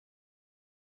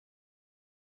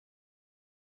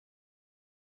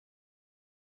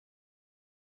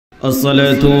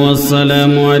الصلاة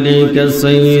والسلام عليك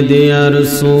سيدي يا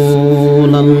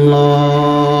رسول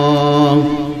الله.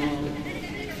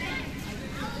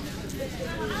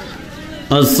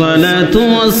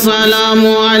 الصلاة والسلام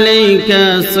عليك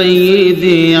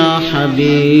سيدي يا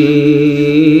حبيب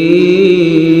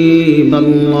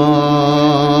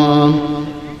الله.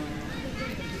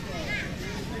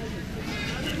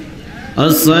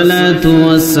 الصلاة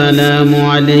والسلام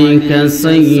عليك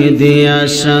سيدي يا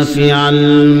شافع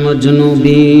المذنبين.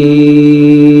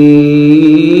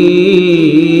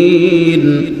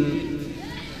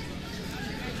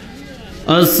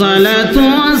 الصلاة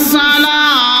والسلام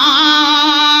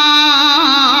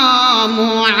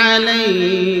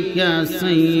عليك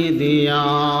سيدي يا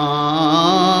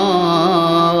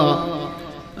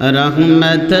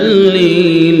رحمة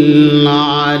للعالمين.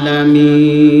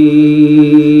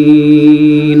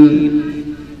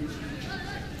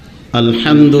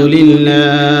 الحمد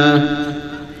لله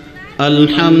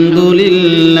الحمد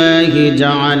لله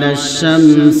جعل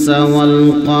الشمس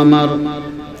والقمر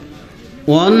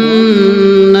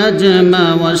والنجم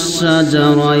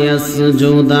والشجر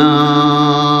يسجدان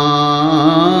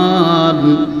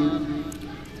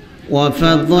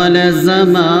وفضل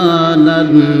زمانا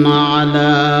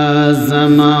على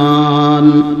زمان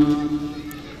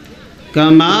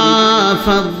كما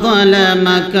فضل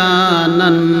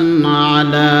مكانا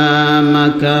على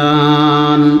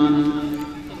مكان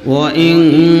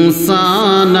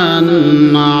وإنسانا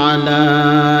على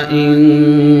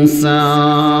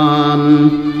إنسان.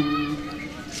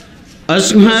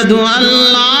 أشهد أن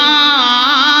لا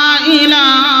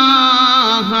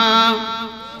إله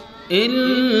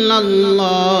إلا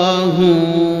الله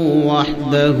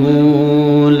وحده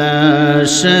لا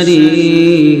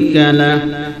شريك له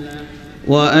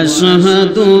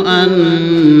وأشهد أن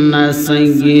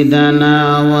سيدنا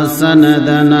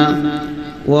وسندنا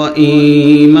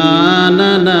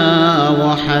وإيماننا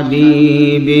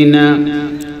وحبيبنا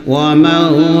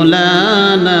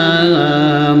ومولانا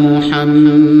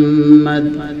محمد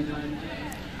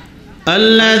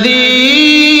الذي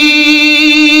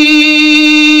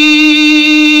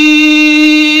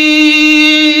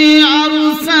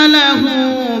أرسله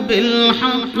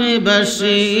بالحق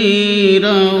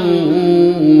بشيرا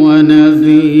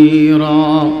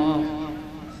ونذيرا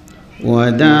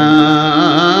وداعيا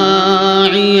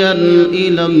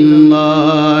إلى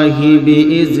الله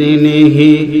بإذنه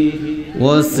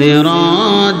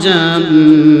وسراجا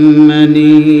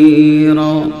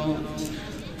منيرا.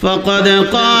 فقد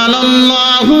قال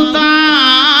الله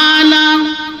تعالى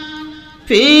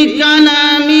في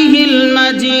كلامه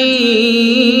المجيد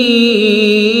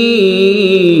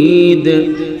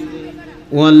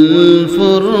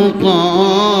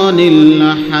والفرقان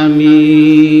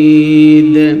الحميد.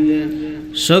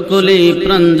 সকলেই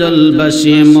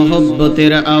প্রাঞ্জলবাসী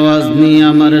মোহব্বতের আওয়াজ নিয়ে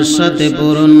আমার সাথে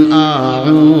পড়ুন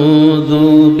আউযু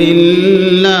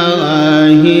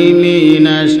বিল্লাহি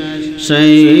মিনাশ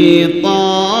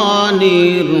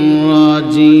শাইতানির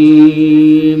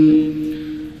রাজিম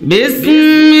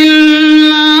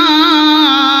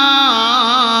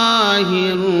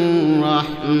বিসমিল্লাহির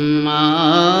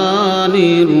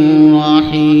রাহমানির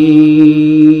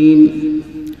রাহিম.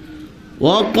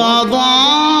 وقضى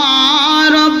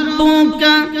ربك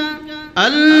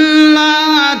ألا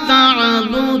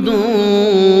تعبدوا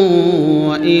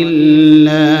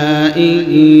إلا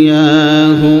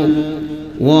إياه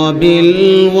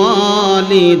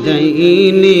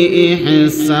وبالوالدين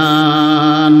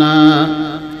إحسانا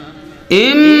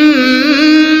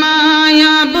إما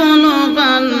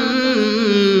يبلغن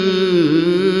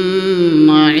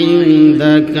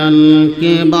عندك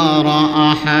الكبر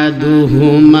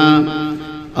أحدهما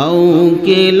أو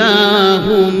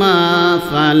كلاهما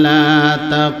فلا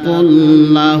تقل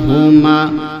لهما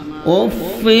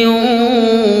أف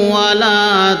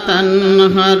ولا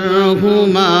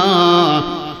تنهرهما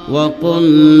وقل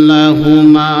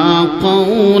لهما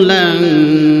قولا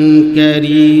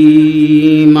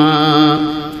كريما.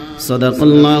 صدق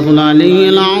الله العلي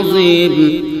العظيم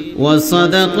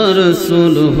وصدق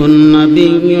رسوله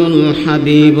النبي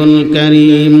الحبيب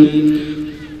الكريم.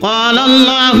 قال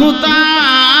الله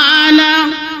تعالى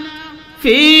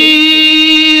في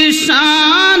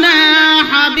شان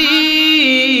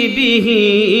حبيبه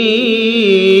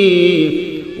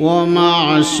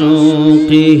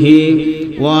ومعشوقه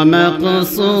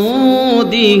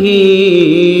ومقصوده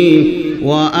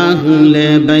وأهل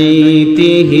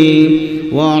بيته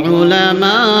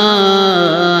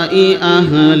وعلماء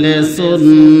أهل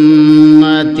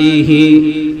سنته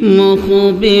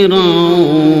مخبرا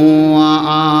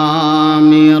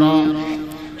وآمرا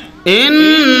إن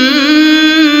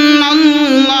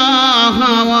الله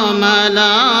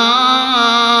وملائكته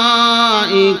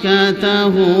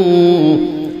وملائكته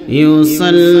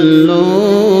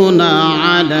يصلون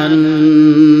على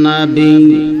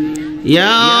النبي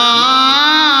يا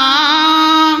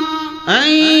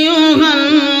أيها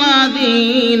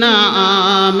الذين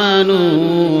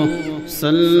آمنوا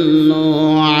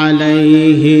صلوا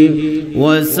عليه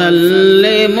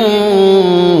وسلموا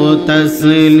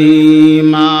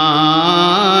تسليما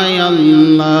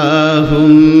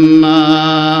اللهم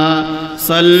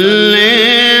صل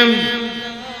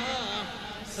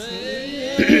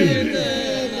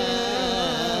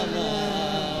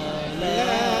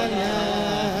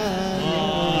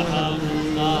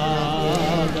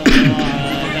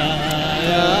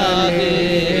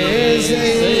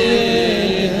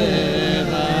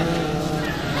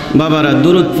বাবারা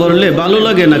দুরূদ পড়লে ভালো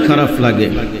লাগে না খারাপ লাগে?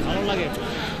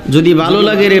 যদি ভালো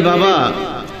লাগে রে বাবা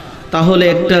তাহলে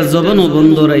একটা জবানও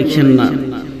বন্ধ রাখেন না,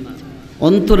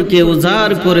 অন্তরকে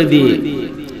উজাড় করে দিয়ে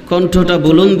কণ্ঠটা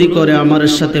বুলন্দি করে আমার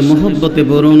সাথে মহব্বতে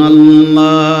বলুন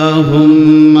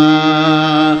আল্লাহুম্মা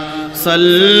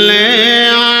সাল্লি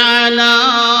আলা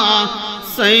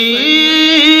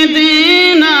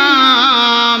সাইয়্যিদিনা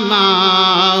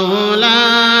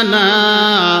মাওলানা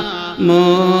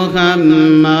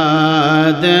মুহাম্মাদ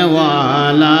ওয়া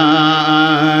আলা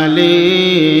আলি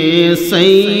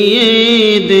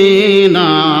সাইয়্যিদিনা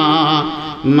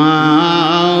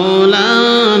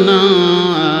মাওলানা।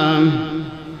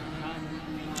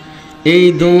 এই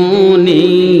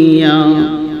দুনিয়া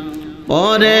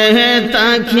পরে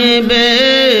থাকবে,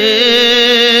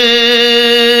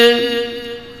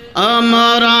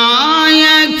 আমরা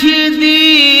একদিন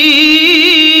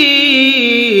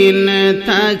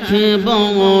থাকব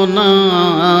না।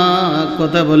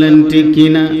 কথা বলেন ঠিক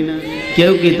কিনা?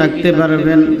 কেউ কি থাকতে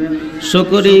পারবেন?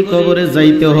 সকলেই কবরে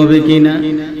যাইতে হবে কিনা?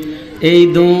 এই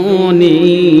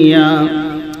দুনিয়া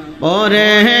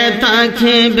পরে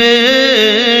থাকবে,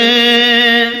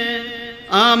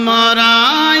 আমরা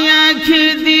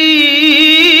একদিন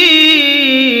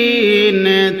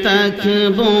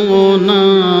থাকব না।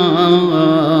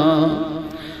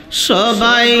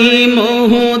 সবাই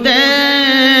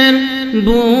মোহদের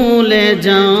ভুলে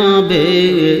যাবে,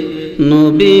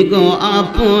 নবী গো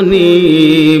আপনি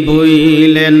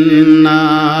বইলেন না।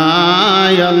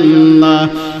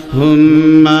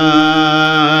 আল্লাহুম্মা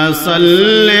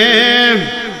সাল্লি,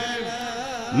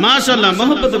 মাশাআল্লাহ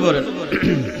মোহব্বত করেন।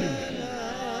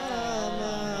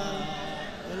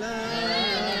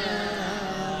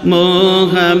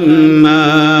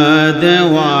 মুহাম্মাদ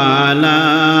ওয়া আলা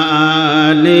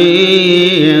আলি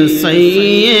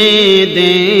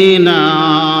সাইয়্যিদিনা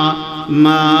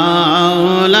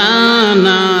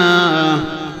মাওলানা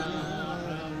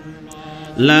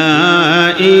লা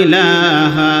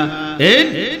ইলাহা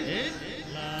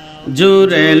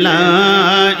জুরে লা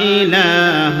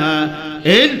ইলাহা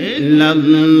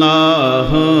ইল্লাল্লাহ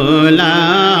লা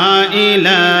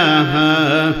ইলাহা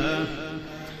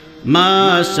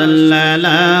মাশাআল্লাহ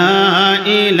লা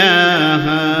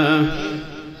ইলাহা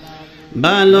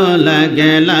ভালো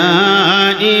লাগে লা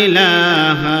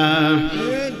ইলাহা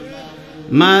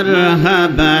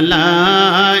মারহাবা লা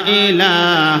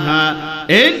ইলাহা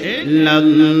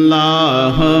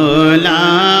ইল্লাল্লাহ লা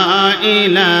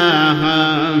ইলাহা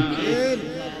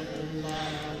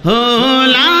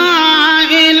লা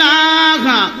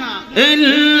ইলাহা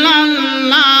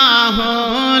ইল্লাল্লাহ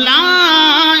লা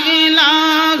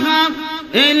ইলাহা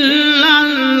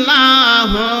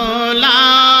ইল্লাল্লাহ লা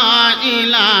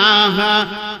ইলাহা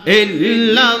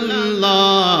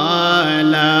ইল্লাল্লাহ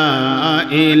লা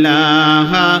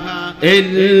ইলাহা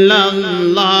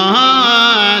ইল্লাল্লাহ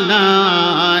লা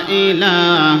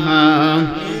ইলাহা।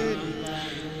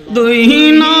 দুই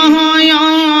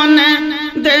নয়নে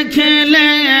দেখলে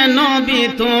নবী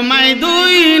তোমায়,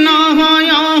 দুই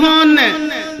নয়নে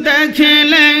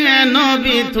দেখলে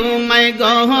নবী তোমায়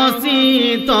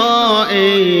গহসিত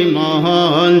এই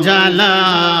মোহন জালা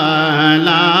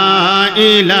লা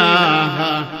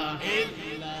ইলাহা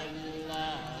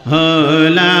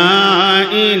লা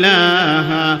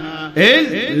ইলাহা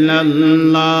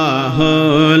ইল্লাল্লাহ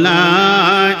লা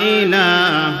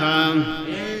ইলাহা।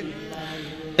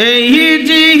 এই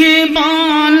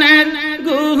জীবনের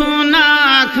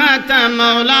গুনাহ খাতা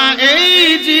মওলা, এই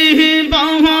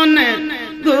জীবনের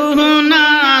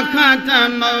গুনাহ খাতা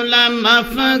মওলা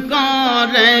মাফ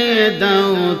করে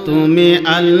দাও তুমি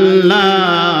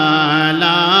আল্লাহ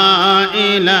লা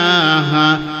ইলাহা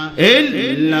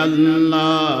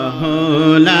ইল্লাল্লাহ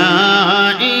লা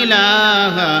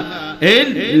ইলাহা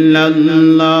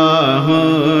ইল্লাল্লাহ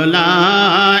লা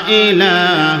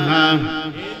ইলাহা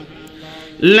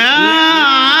লা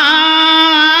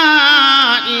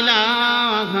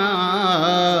ইলাহা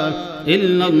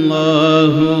ইল্লাল্লাহ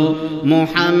ইল্লাল্লাহু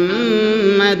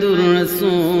মুহাম্মাদুর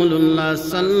রাসূলুল্লাহ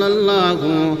সাল্লাল্লাহু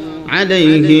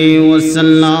আলাইহি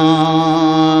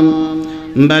ওয়াসাল্লাম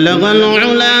বালাগাল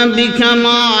উলা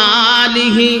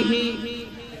বিকামালিহি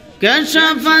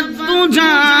কাশাফাত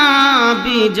দুজা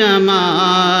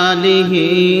বিজামালিহি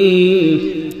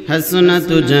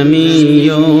হাসনাতু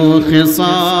জামিউ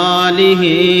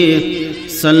খিসালিহি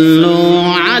সাল্লু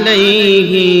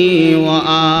আলাইহি ওয়া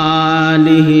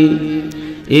আলিহি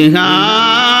ইহা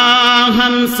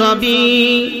हम सभी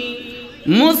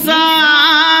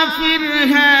मुसाफिर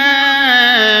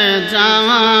हैं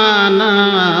जाना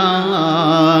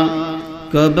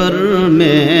कब्र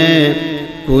में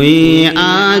कोई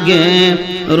आगे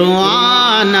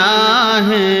रुआना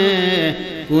है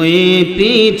कोई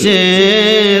पीछे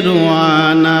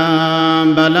रुआना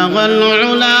बलगल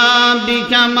उला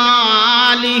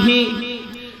बिकमालिही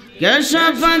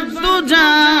कशफत दुजा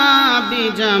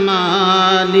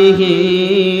बिजमालिही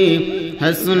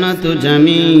हसनत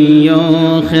जमीयो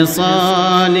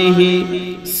खिसालिही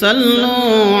सल्लु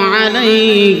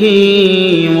अलैहि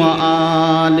व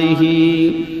आलिहि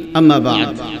अम्मा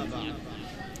बाद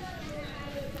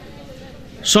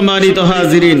सम्मानित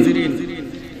हाजिरिन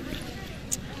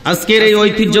আজকের এই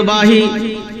ঐতিহ্যবাহী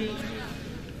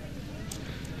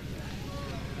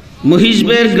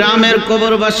মহিষবের গ্রামের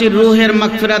কবরবাসীর রূহের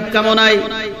মাগফিরাত কামনায়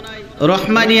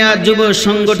রহমানিয়া যুব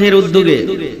সংগঠনের উদ্যোগে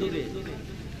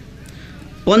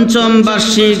পঞ্চম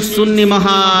বার্ষিক সুন্নি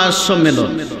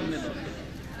মহাসম্মেলন।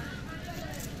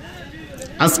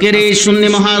 আজকের এই সুন্নি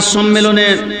মহাসম্মেলনে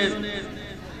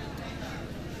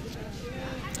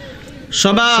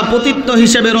সভাপতিত্ব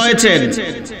হিসেবে রয়েছেন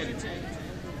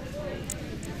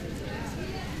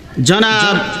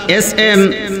জনাব এস.এম.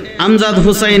 আমজাদ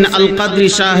হুসাইন আল কাদরি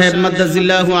সাহেব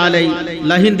মাদ্দাজিল্লাহু আলাই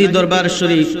লাহিন্দি দরবার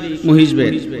শরীফ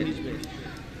মহিষবের।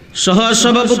 সহ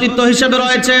সভাপতিত্ব হিসেবে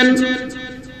রয়েছেন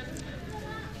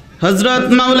হযরত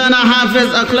মাওলানা হাফেজ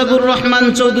আখলাকুর রহমান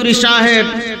চৌধুরী সাহেব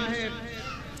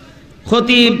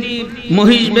খতিব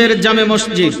মহিষবের জামে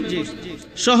মসজিদ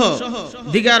সহ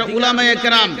দিগার উলামায়ে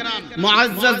কেরাম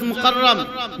মুআজ্জাজ মুকাররম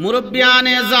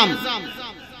মুরব্বিয়ানে আযম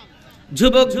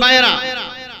যুবক ভাইরা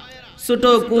ছোট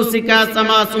কুচিকা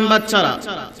মাসুম বাচ্চারা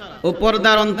ও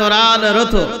পর্দার অন্তরাল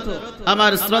রত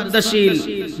আমার শ্রদ্ধাশীল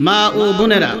মা ও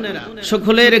বোনেরা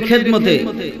সকলের খেদমতে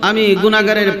আমি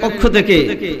গুনাহগারের পক্ষ থেকে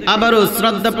আবারও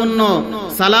শ্রদ্ধাপূর্ণ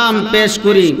সালাম পেশ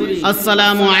করি।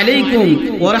 আসসালামু আলাইকুম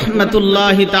ওয়া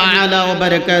রাহমাতুল্লাহি তাআলা ওয়া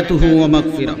বারাকাতুহু ওয়া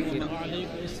মাগফিরাহ।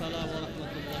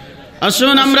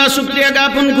 আসুন আমরা শুকরিয়া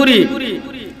জ্ঞাপন করি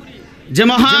যে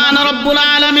মহান রব্বুল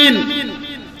আলামিন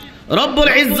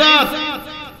রব্বুল ইজ্জত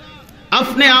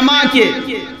আপনি আমাকে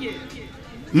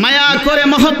মায়া করে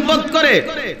মহব্বত করে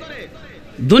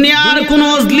দুনিয়ার কোন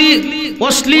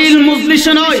অশ্লীল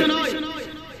মজলিসে নয়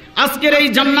আজকের এই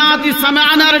জান্নাতি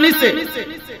সামানার নিচে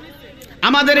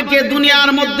আমাদেরকে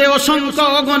দুনিয়ার মধ্যে অসংখ্য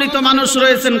অগণিত মানুষ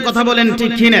রয়েছেন, কথা বলেন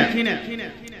ঠিক কিনা?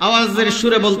 আওয়াজের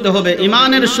সুরে বলতে হবে,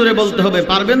 ইমানের সুরে বলতে হবে।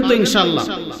 পারবেন তো ইনশাআল্লাহ?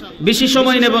 বেশি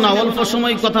সময় নেব না, অল্প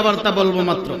সময় কথাবার্তা বলবো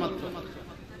মাত্র।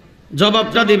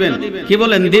 জবাবটা দিবেন, কি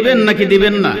বলেন, দিবেন নাকি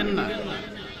দিবেন না?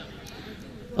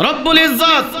 রব্বুল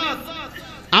ইজ্জত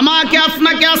আমাকে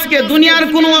আপনাকে আজকে দুনিয়ার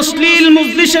কোন অশ্লীল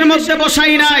মজলিসের মধ্যে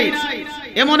বসাই নাই,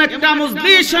 এমন একটা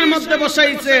মজলিসের মধ্যে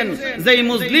বসাইছেন যেই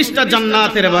মজলিসটা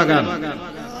জান্নাতের বাগান।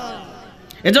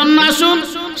 এজন্য আসুন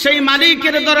সেই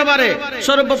মালিকের দরবারে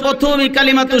সর্বপ্রথমই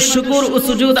কালিমাতুশ শুকর ও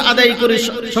সুজুদ আদায় করি।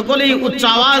 সকলেই উচ্চ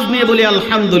আওয়াজ নিয়ে বলি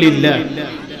আলহামদুলিল্লাহ।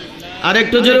 আর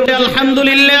একটু জোরে বলি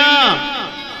আলহামদুলিল্লাহ।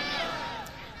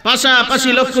 পাশাপাশি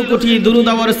লক্ষ কোটি দুরূদ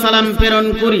ও সালাম প্রেরণ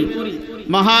করি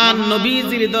মহান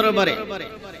নবীজির দরবারে,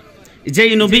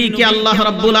 যেই নবীকে আল্লাহ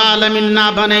রাব্বুল আলামিন না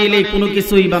বানাইলে কোনো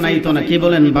কিছুই বানাইতো না। কি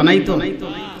বলেন, বানাইতো?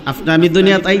 আপনি আমি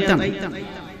দুনিয়াতে আইতাম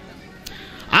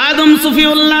আদম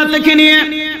সুফিউল্লাহ থেকে নিয়ে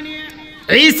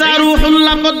ঈসা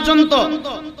রূহুল্লাহ পর্যন্ত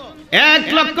 1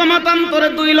 লক্ষ মতান্তরে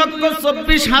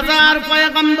 2,24,000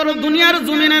 পয়গম্বর দুনিয়ার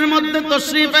জমিনের মধ্যে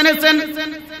তশরীফ এনেছেন।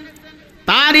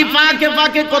 তারই পাকে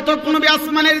পাকে কতক নবী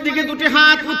আসমানের দিকে দুটি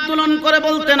হাত উত্তোলন করে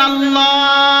বলতেন,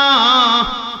 আল্লাহ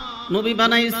নবী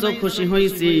বানাইছো খুশি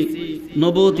হইছি,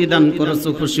 নবুয়তি দান করেছো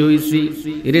খুশি হইছি,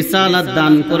 রিসালাত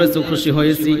দান করেছো খুশি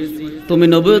হইছি, তুমি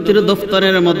নবুয়তির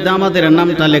দফতরের মধ্যে আমাদের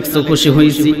নামটা লেখছো খুশি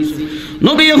হইছি।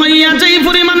 নবী হইয়া যেই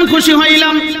পরিমাণ খুশি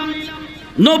হইলাম,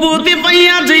 নবুয়তি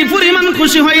পাইয়া যেই পরিমাণ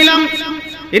খুশি হইলাম,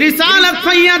 রিসালাত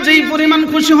পাইয়া যেই পরিমাণ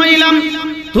খুশি হইলাম,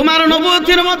 তোমার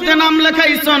নবুয়তির মধ্যে নাম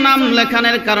লেখাইছো, নাম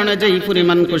লেখানোর কারণে যেই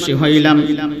পরিমাণ খুশি হইলাম,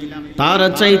 তার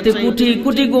চাইতে কোটি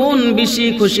কোটি গুণ বেশি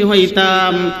খুশি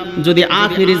হইতাম যদি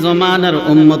আখিরি জমানার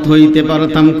উম্মত হইতে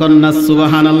পারতাম। কন্যা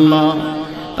সুবহানাল্লাহ।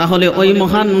 তাহলে ওই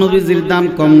মহান নবীজির দাম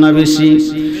কম না বেশি?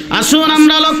 আসুন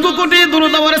আমরা লক্ষ কোটি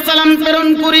দুরূদ ও সালাম প্রেরণ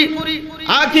করি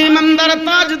আখি ইমানদার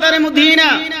তাজদার মদিনা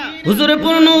হুজুরে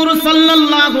পুরনূর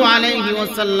সাল্লাল্লাহু আলাইহি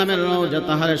ওয়াসাল্লামের রওজা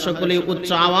তাহারে সকলে উচ্চ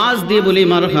আওয়াজ দিয়ে বলি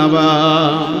মারহাবা।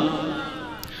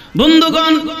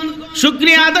 বন্ধুগণ,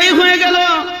 শুকরিয়া আদায় হয়ে গেল।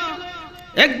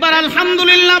 একবার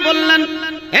আলহামদুলিল্লাহ বললেন,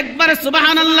 একবার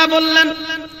সুবহানাল্লাহ বললেন।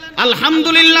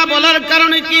 আলহামদুলিল্লাহ বলার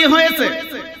কারণে কি হয়েছে?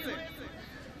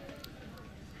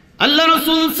 আল্লাহ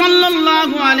রাসূল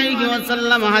সাল্লাল্লাহু আলাইহি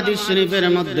ওয়াসাল্লাম হাদিস শরীফের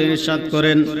মধ্যে ইরশাদ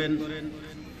করেন,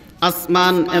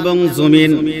 আসমান এবং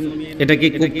জমিন এটা কি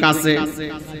খুব কাছে?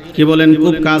 কি বলেন?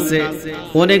 খুব কাছে,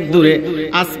 অনেক দূরে।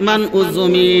 আসমান ও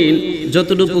জমিন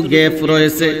যতটুকু গ্যাপ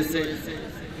রয়েছে,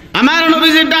 আমার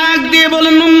নবীজি ডাক দিয়ে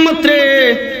বলেন, উম্মত রে,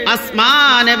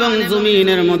 আসমান এবং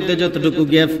জমিনের মধ্যে যতটুকু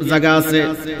গ্যাপ জায়গা আছে,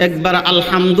 একবার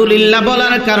আলহামদুলিল্লাহ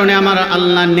বলার কারণে আমার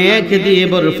আল্লাহ নেক দিয়ে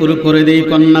ভরপুর করে দেই।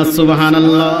 কন্যা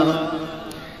সুবহানাল্লাহ।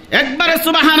 একবারে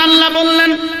সুবহানাল্লাহ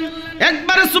বললেন।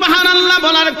 একবারে সুবহানাল্লাহ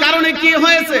বলার কারণে কি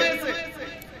হয়েছে?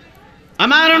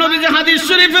 আমার নবীজি হাদিস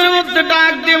শরীফের মধ্যে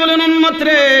ডাক দিয়ে বলেন, উম্মত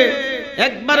রে,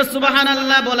 একবার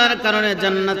সুবহানাল্লাহ বলার কারণে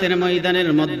জান্নাতের ময়দানের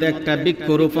মধ্যে একটা বৃক্ষ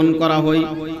রোপণ করা হয়,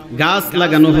 গাছ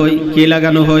লাগানো হয়। কি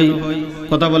লাগানো হয়?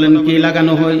 কথা বলেন, কি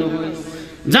লাগানো হয়?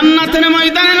 জান্নাতের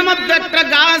ময়দানের মধ্যে একটা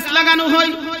গাছ লাগানো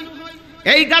হয়।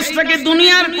 এই গাছটাকে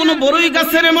দুনিয়ার কোন বড়ই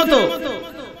গাছের মতো,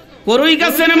 করই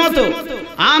গাছের মতো,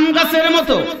 আম গাছের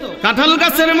মতো, কাঁঠাল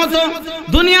গাছের মতো,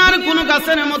 দুনিয়ার কোন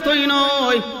গাছের মতোই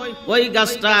নয়। ওই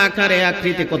গাছটা আকারে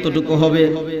আকৃতি কতটুকু হবে?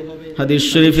 হাদিস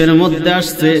শরীফের মধ্যে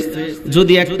আসছে,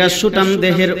 যদি একটা সুঠাম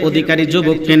দেহের অধিকারী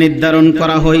যুবককে নির্ধারণ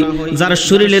করা হয়, যার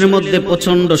শরীরের মধ্যে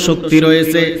প্রচন্ড শক্তি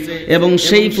রয়েছে, এবং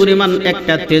সেই পরিমাণ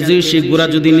একটা তেজস্বী গুড়া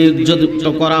যদি নিযুক্ত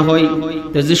করা হয়,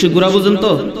 তেজস্বী গুড়া বুঝুন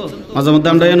তো, মাঝে মধ্যে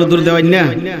আমরা এনে দূর দেওয়াই না,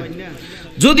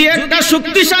 যদি একটা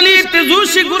শক্তিশালী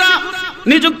তেজস্বী গুড়া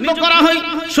নিযুক্ত করা হয়,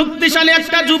 শক্তিশালী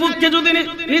একটা যুবককে যদি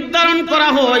নির্ধারণ করা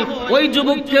হয়, ওই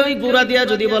যুবককে ওই গুড়া দিয়া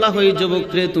যদি বলা হয়, যুবক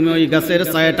রে, তুমি ওই গাছের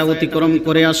ছায়াটা অতিক্রম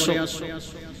করে আসো,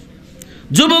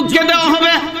 যুবককে দেওয়া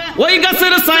হবে ওই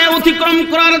গাছের ছায়া অতিক্রম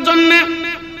করার জন্য।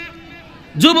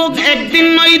 যুবক একদিন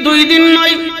নয়, 2 দিন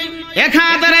নয়,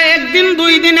 একাধারে একদিন,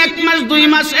 2 দিন, 1 মাস, 2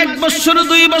 মাস, 1 বছর,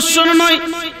 2 বছর নয়,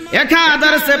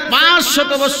 একাধারে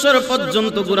 500 বছর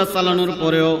পর্যন্ত গুড়া চালানোর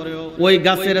পরেও ওই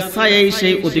গাছের ছায়াই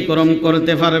সেই অতিক্রম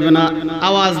করতে পারবে না।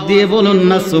 আওয়াজ দিয়ে বলুন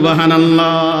না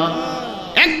সুবহানাল্লাহ।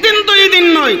 একদিন 2 দিন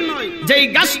নয়, যেই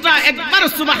গাছটা একবার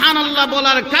সুবহানাল্লাহ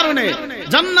বলার কারণে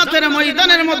জান্নাতের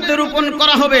ময়দানের মধ্যে রোপণ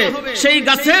করা হবে, সেই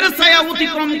গাছের ছায়া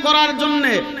অতিক্রম করার জন্য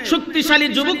শক্তিশালী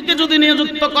যুবককে যদি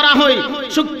নিযুক্ত করা হয়,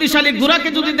 শক্তিশালী ঘোড়াকে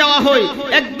যদি দেওয়া হয়,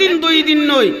 একদিন 2 দিন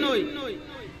নয়,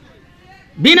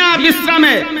 বিনা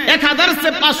বিশ্রামে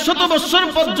 1500 বছর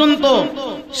পর্যন্ত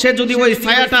সে যদি ওই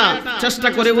ছায়াটা চেষ্টা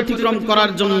করে অতিক্রম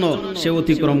করার জন্য, সে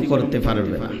অতিক্রম করতে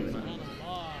পারবে না।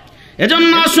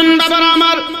 এজন্য আসুন বাবারা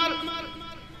আমার,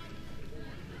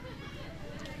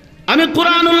 আমি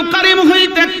কুরআনুল কারীম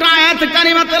হইতে একটা আয়াত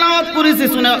কারিমা তেলাওয়াত করেছি,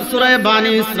 সূরা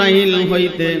বানী ইসরাঈল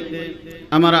হইতে।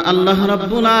 আমার আল্লাহ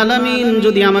রাব্বুল আলামিন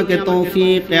যদি আমাকে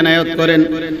তৌফিক এনায়েত করেন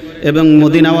এবং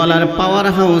মদিনাওয়ালার পাওয়ার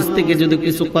হাউস থেকে যদি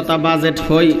কিছু কথা বাজেট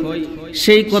হয়,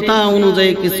 সেই কথা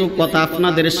অনুযায়ী কিছু কথা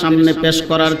আপনাদের সামনে পেশ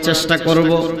করার চেষ্টা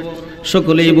করব।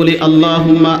 সকলেই বলি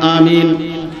আল্লাহুম্মা আমিন।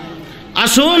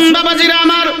 আসুন বাবাজিরা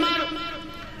আমার,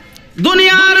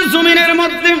 দুনিয়ার জমিনের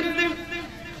মধ্যে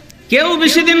কেউ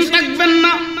বেশি দিন থাকবেন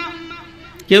না।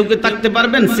 কেউ কে থাকতে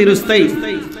পারবেন চিরস্থায়ী?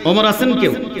 ওমর আছেন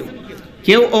কেউ?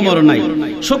 কেউ ওমর নাই।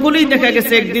 সকলেই দেখা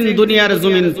গেছে একদিন দুনিয়ার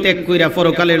জমিন ত্যাগ কইরা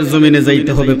পরকালের জমিনে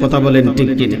যাইতে হবে। কথা বলেন ঠিক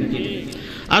কিনা?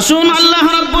 আসুন আল্লাহ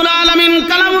রাব্বুল আলামিন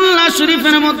কালামুল্লাহ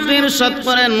শরীফের মধ্যে ইরশাদ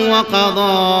করেন, ওয়া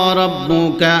কাযা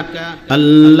রাব্বুকা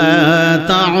আল্লা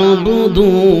তা'বুদু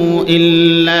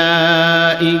ইল্লা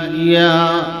ইয়্যা।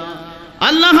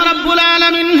 আল্লাহ রাব্বুল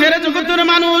আলামিন, হেরে জগতের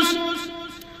মানুষ,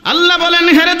 আল্লাহ বলেন,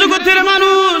 হেরে জগতের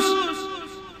মানুষ,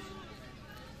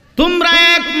 তোমরা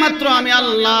একমাত্র আমি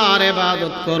আল্লাহর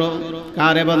ইবাদত করো।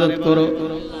 কার ইবাদত করো?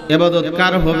 ইবাদত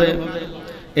কার হবে?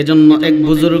 এজন্য এক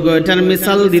বুজুর্গ এটার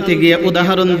মিসাল দিতে গিয়ে,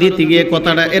 উদাহরণ দিতে গিয়ে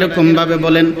কথাটা এরকম ভাবে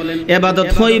বলেন, ইবাদত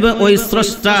হইবে ওই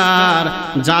স্রষ্টার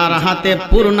যার হাতে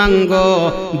পূর্ণাঙ্গ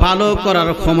ভালো করার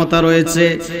ক্ষমতা রয়েছে।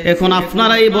 এখন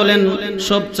আপনারাই বলেন,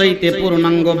 সবচাইতে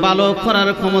পূর্ণাঙ্গ ভালো করার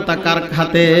ক্ষমতা কার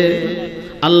হাতে?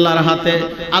 আল্লাহর হাতে।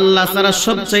 আল্লাহ ছাড়া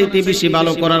সবচাইতে বেশি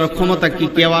ভালো করার ক্ষমতা কি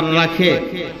কেউ আর রাখে?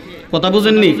 কথা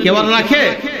বুঝেননি? কেউ আর রাখে?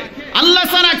 আল্লাহ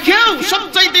ছাড়া কেউ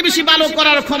সবচাইতে বেশি ভালো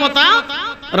করার ক্ষমতা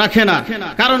রাখে না,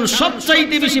 কারণ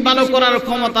সবচাইতে বেশি ভালো করার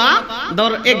ক্ষমতা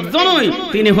ধর একজনই,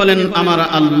 তিনি হলেন আমার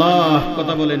আল্লাহ।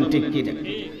 কথা বলেন ঠিক কি?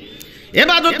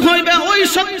 ইবাদত হইবে ওই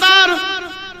সত্তার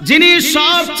যিনি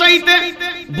সবচাইতে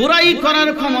বুরাই করার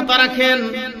ক্ষমতা রাখেন।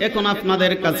 এখন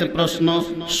আপনাদের কাছে প্রশ্ন,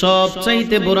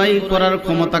 সবচাইতে বুরাই করার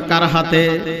ক্ষমতা কার হাতে?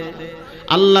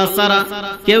 আল্লাহ ছাড়া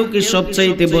কেউ কি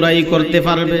সবচাইতে বুরাই করতে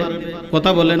পারবে?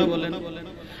 কথা বলেন।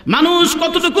 মানুষ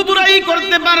কতটুকু বুরাই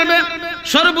করতে পারবে?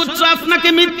 সর্বোচ্চ আপনাকে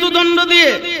মৃত্যুদণ্ড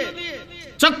দিয়ে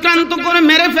চক্রান্ত করে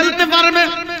মেরে ফেলতে পারবে,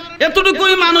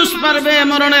 এতটুকুই মানুষ পারবে।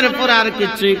 মরণের পরে আর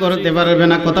কিছুই করতে পারবে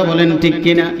না। কথা বলেন ঠিক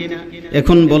কিনা?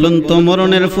 এখন বলুন তো,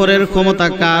 মরণের পরের ক্ষমতা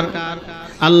কার?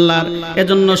 আল্লাহর।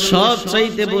 এজন্য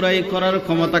সবচাইতে বুরাই করার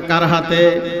ক্ষমতা কার হাতে?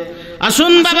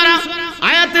 আসুন বাবারা,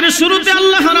 আয়াতের শুরুতে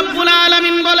আল্লাহ রাব্বুল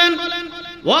আলামিন বলেন,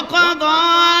 ওয়াকাদা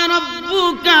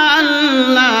রাব্বুকা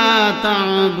আল্লা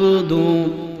তা'বুদু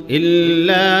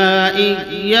ইল্লা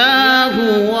ইয়াহু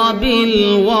ওয়া বিল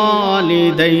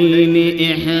ওয়ালিদাইনি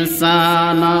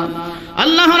ইহসানা।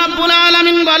 আল্লাহ রাব্বুল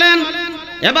আলামিন বলেন,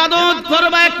 ইবাদত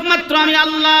করবা একমাত্র আমি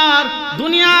আল্লাহর।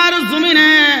 দুনিয়ার জমিনে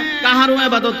কাহারও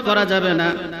ইবাদত করা যাবে না।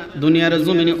 দুনিয়ার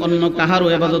জমিনে অন্য কাহারও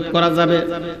ইবাদত করা যাবে?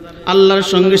 আল্লাহর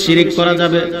সঙ্গে শিরিক করা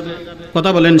যাবে?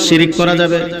 কথা বলেন, শিরিক করা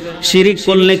যাবে? শিরিক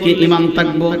করলে কি ঈমান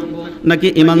থাকবো নাকি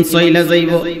ঈমান চলে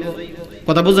যাইব?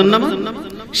 কথা বুঝেন না?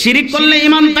 শিরিক করলে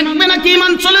ঈমান থাকবে নাকি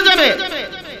ঈমান চলে যাবে?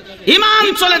 ঈমান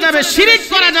চলে যাবে, শিরিক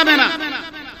করা যাবে না।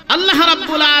 আল্লাহ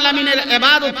রাব্বুল আলামিনের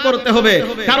ইবাদত করতে হবে,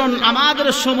 কারণ আমাদের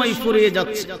সময় ফুরিয়ে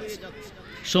যাচ্ছে।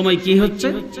 সময় কি হচ্ছে?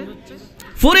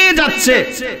 ফুরিয়ে যাচ্ছে।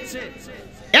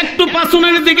 একটু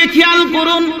পাছনের দিকে খেয়াল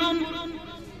করুন।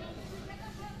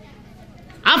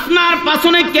 আপনার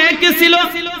পাছনে কে কে ছিল?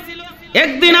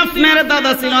 একদিন আপনার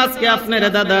দাদা ছিল, আজকে আপনার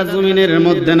দাদা জমিনের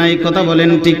মধ্যে নাই। কথা বলেন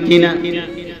ঠিক কিনা?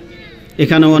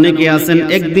 এখানে অনেকে আছেন,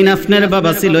 একদিন আপনার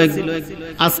বাবা ছিল,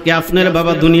 আজকে আপনার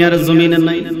বাবা দুনিয়ার জমিনে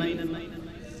নাই।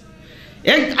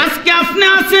 আজকে আপনি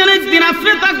আছেন, একদিন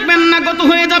আপনি থাকবেন না, কত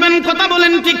হয়ে যাবেন। কথা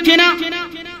বলেন ঠিক কিনা?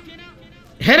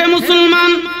 হেরে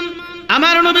মুসলমান,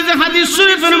 আমার নবী যে হাদিস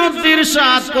শরীফের মধ্যে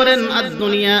ইরশাদ করেন,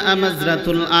 আদ-দুনিয়া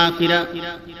আমাজরাতুল আখিরা,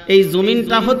 এই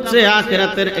জমিনটা হচ্ছে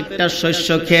আখিরাতের একটা শস্য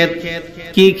ক্ষেত।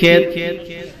 কি ক্ষেত?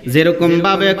 যেরকম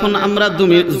ভাবে এখন আমরা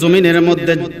জমিনের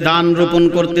মধ্যে ধান রোপণ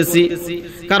করতেছি,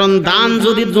 কারণ ধান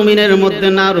যদি জমিনের মধ্যে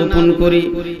না রোপণ করি,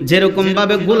 যেরকম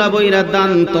ভাবে গোলা বইরা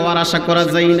ধান তো আর আশা করা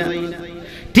যায় না,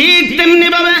 ঠিক তেমনি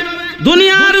ভাবে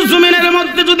দুনিয়ার জমিনের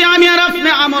মধ্যে যদি আমি আর আপনি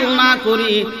আমল না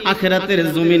করি, আখিরাতের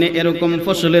জমিনে এরকম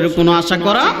ফসলের কোনো আশা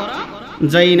করা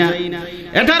যায় না।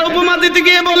 এটার উপমা দিতে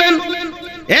গিয়ে বলেন,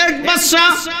 এক বাদশা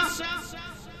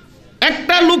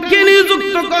একটা লোককে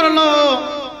নিযুক্ত করলো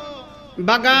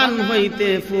বাগান হইতে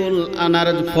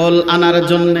ফল আনার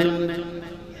জন্য।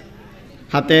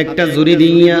 হাতে একটা জুরি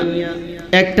দিয়া,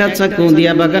 একটা চাকু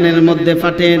দিয়া বাগানের মধ্যে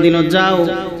ফাটিয়ে দিল, যাও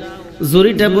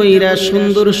জুরিটা বইরা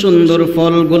সুন্দর সুন্দর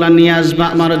ফলগুলা নিয়ে আসবা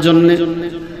আমার জন্য।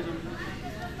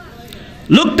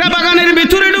 লোকটা বাগানের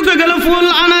ভিতরে ঢুকে গেল ফুল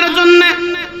আনার জন্য।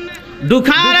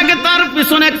 ঢুকার আগে তার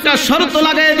পিছনে একটা শর্ত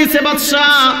লাগাই দিছে বাদশা,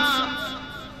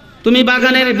 তুমি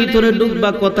বাগানের ভিতরে ঢুকবা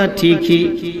কথা ঠিকই,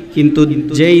 কিন্তু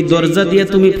যেই দরজা দিয়ে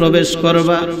তুমি প্রবেশ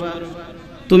করবা,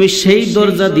 তুমি সেই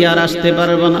দরজা দিয়ে আর আসতে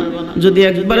পারবে না। যদি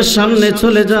একবার সামনে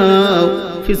চলে যাও,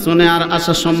 পিছনে আর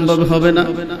আসা সম্ভব হবে না।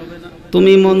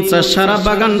 তুমি মন চা সারা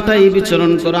বাগানটাই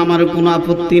বিচরণ করো, আমার কোনো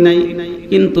আপত্তি নাই,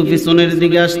 কিন্তু পিছনের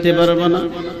দিকে আসতে পারবে না।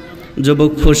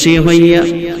 যুবক খুশি হইয়া,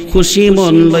 খুশি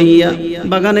মন লইয়া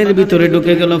বাগানের ভিতরে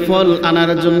ঢুকে গেল ফল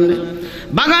আনার জন্য।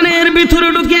 বাগানের ভিতরে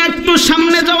ঢুকে একটু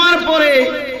সামনে যাওয়ার পরে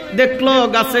দেখলো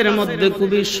গাছের মধ্যে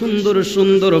খুবই সুন্দর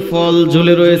সুন্দর ফল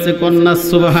ঝুলে রয়েছে। কন্যা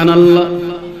সুবহানাল্লাহ।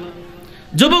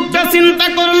 যুবকটা চিন্তা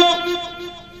করলো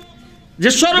যে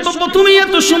সর্বপ্রথমে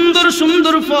এত সুন্দর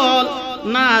সুন্দর ফল,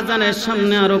 না জানে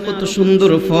সামনে আরো কত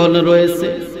সুন্দর ফল রয়েছে।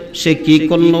 সে কি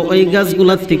করলো, ওই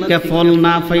গাছগুলার থেকে ফল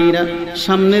না পাইরা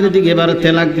সামনের দিকে বাড়তে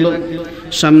লাগলো।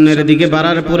 সামনের দিকে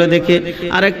বাড়ার পরে দেখে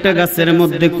আরেকটা গাছের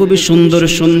মধ্যে খুবই সুন্দর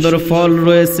সুন্দর ফল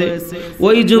রয়েছে।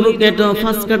 ওই যুবক এটা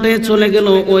ফাঁস কাটে চলে গেল,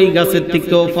 ওই গাছের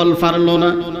থেকেও ফল পারলো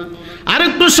না।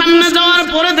 আরেকটু সামনে যাওয়ার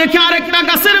পরে দেখে আরেকটা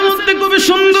গাছের মধ্যে খুবই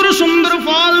সুন্দর সুন্দর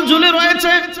ফল ঝুলে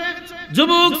রয়েছে।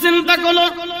 যুবক চিন্তা করলো,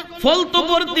 ফল তো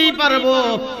পড়তেই পারবো,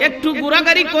 একটু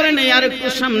ঘোরাঘুরি করে নেই, আর একটু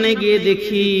সামনে গিয়ে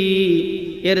দেখি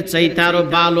এর চাইতে আরো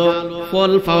ভালো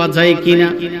ফল পাওয়া যায় কিনা।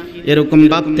 এরকম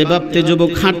ভাবতে ভাবতে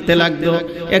যুবক হাঁটতে লাগলো।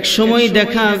 এক সময়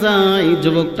দেখা যায়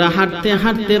যুবকটা হাঁটতে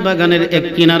হাঁটতে বাগানের এক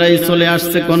কিনারায় চলে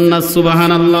আসছে। কন্যা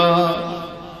সুবহানাল্লাহ।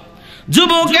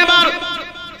 যুবক এবার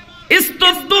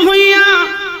স্তব্ধ হইয়া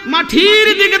মাটির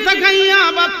দিকে তাকাইয়া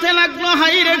ভাবতে লাগলো,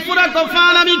 হাই রে পুরা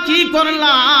কপাল, আমি কি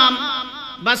করলাম।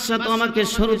 বাদশা তো আমাকে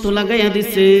শর্ত লাগাইয়া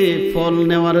দিছে ফল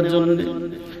নেওয়ার জন্য,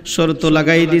 শর্ত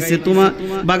লাগাই দিছে, তোমার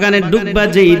বাগানে ঢুকবা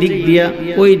যেই দিক দিয়া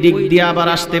ওই দিক দিয়া আবার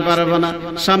আসতে পারবা না,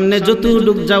 সামনে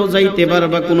যতটুক যাও যাইতে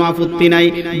পারবা কোনো আপত্তি নাই,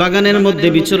 বাগানের মধ্যে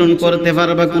বিচরণ করতে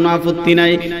পারবা কোনো আপত্তি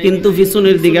নাই, কিন্তু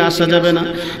পিছনের দিকে আসা যাবে না।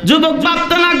 যুবক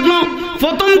ভাবতে লাগলো,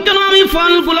 প্রথম কেন আমি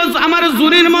ফলগুলো আমার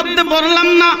জুরির মধ্যে বললাম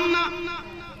না,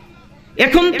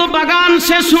 এখন তো বাগান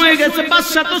শেষ হয়ে গেছে,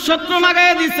 বাদশা তো শত্রু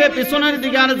লাগাই দিছে, পিছনের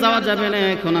দিকে আর যাওয়া যাবে না,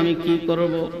 এখন আমি কি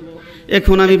করব?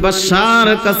 এখন আমি বাদশার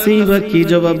কাছে বা কি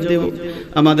জবাব দেব?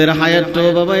 আমাদের হায়াতটাও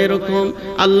বাবা এরকম।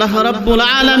 আল্লাহ রাব্বুল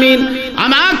আলামিন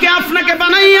আমাকে আপনাকে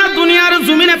বানাইয়া দুনিয়ার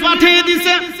জমিনে পাঠিয়ে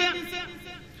দিয়েছে,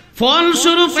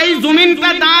 ফলস্বরূপ এই জমিনটা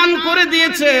দান করে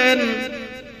দিয়েছেন।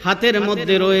 হাতের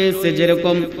মধ্যে রয়েছে,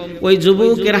 যেরকম ওই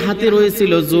যুবকের হাতে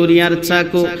রয়েছিল জুরিয়ার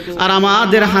চাকু, আর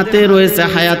আমাদের হাতে রয়েছে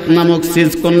হায়াত নামক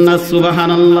সিজ কন্যা।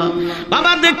 সুবহানাল্লাহ।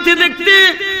 বাবা দেখতে দেখতে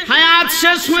হায়াত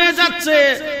শেষ হয়ে যাচ্ছে,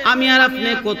 আমি আর আপনি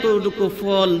কতটুকু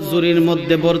ফল জুরির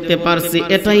মধ্যে ভরতে পারছি,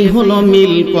 এটাই হলো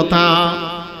মিল কথা।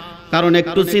 কারণ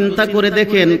একটু চিন্তা করে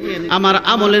দেখেন, আমার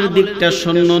আমলের দিকটা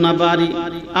শূন্য না বাড়ি,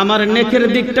 আমার নেকের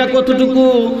দিকটা কতটুকু,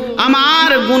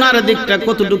 আমার গুনার দিকটা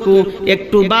কতটুকু,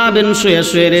 একটু ভাবেন শুয়ে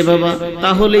শুয়ে রে বাবা,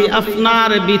 তাহলেই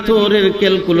আপনার ভিতরের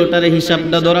ক্যালকুলেটরে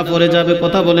হিসাবটা ধরা পড়ে যাবে।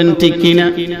 কথা বলেন ঠিক কিনা?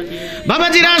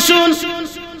 বাবাজিরা আসুন,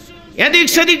 এদিক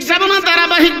সেদিক যাব না,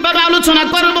 ধারাবাহিকভাবে আলোচনা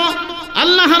করব।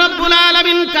 আল্লাহ রাব্বুল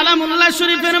আলামিন কালামুল্লাহ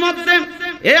শরীফের মধ্যে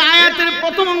এই আয়াতের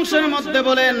প্রথম অংশের মধ্যে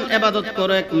বলেন, ইবাদত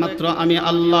করো একমাত্র আমি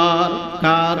আল্লাহর।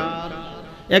 কার?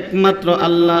 একমাত্র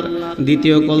আল্লাহর।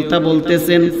 দ্বিতীয় কথা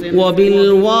বলতেছেন, ওয়াবিল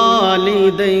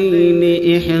ওয়ালিদাইনি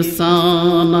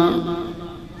ইহসানা।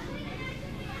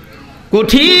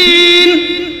 কঠিন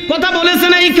কথা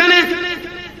বলেছেন এইখানে।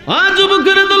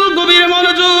 যুবকের দল গভীর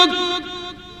মনোযোগ।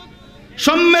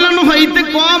 সম্মেলন হইতে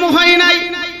কম হয় নাই,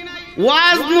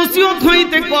 ওয়াজ নসিহত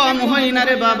হইতে কম হয় না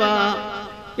রে বাবা।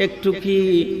 একটু কি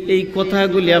এই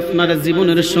কথাগুলি আপনার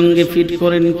জীবনের সঙ্গে ফিট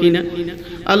করেন কিনা?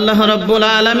 আল্লাহ রাব্বুল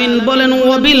আলামিন বলেন,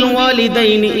 ওয়াবিল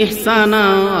ওয়ালিদাইনি ইহসানা।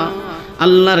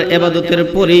 আল্লাহর ইবাদতের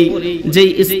পরেই যেই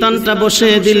স্থানটা বসে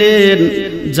দিলেন,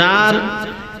 যার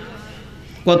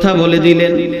কথা বলে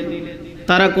দিলেন,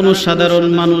 তারা কোনো সাধারণ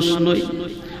মানুষ নয়।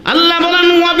 আল্লাহ বলেন,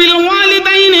 ওয়াবিল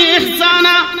ওয়ালিদাইনি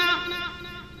ইহসানা।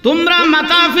 তোমরা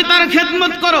মাতা পিতার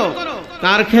খেদমত করো।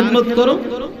 কার খেদমত করো?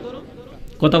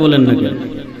 কথা বলেন না কেন?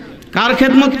 কার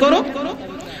খেদমত করো?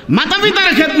 মাতা পিতার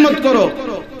খেদমত করো।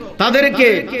 তাদেরকে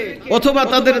অথবা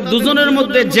তাদের দুজনের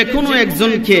মধ্যে যে কোনো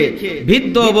একজনকে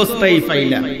বৃদ্ধ অবস্থায়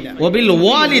পাইলা, ওয়াবিল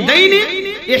ওয়ালিদাইনি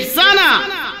ইহসানা।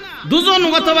 দুজন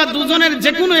অথবা দুজনের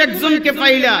যে কোনো একজনকে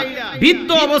পাইলা বৃদ্ধ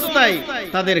অবস্থায়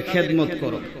তাদের খেদমত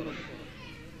করো।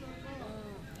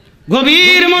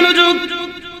 গভীর মনোযোগ।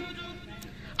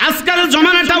 আজকাল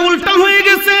জমানাটা উল্টা হয়ে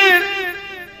গেছে।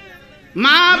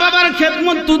 মা বাবার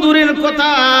খেদমত তো দূরের কথা,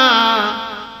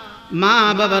 মা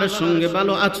বাবার সঙ্গে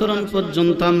ভালো আচরণ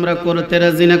পর্যন্ত আমরা করতে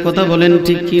রাজি না। কথা বলেন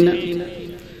ঠিক কিনা?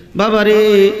 বাবারে,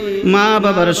 মা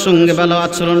বাবার সঙ্গে ভালো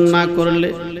আচরণ না করলে,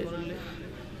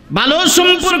 ভালো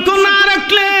সম্পর্ক না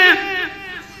রাখলে,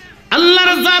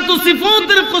 আল্লাহর জাত ও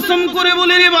সিফাতের কসম করে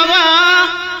বলি রে বাবা,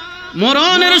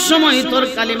 মরণের সময় তোর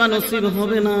কালিমা নসিব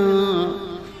হবে না।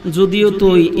 যদিও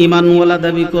তুই ঈমানওয়ালা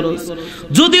দাবি করস,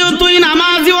 যদিও তুই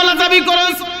নামাজিওয়ালা দাবি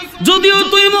করস, যদিও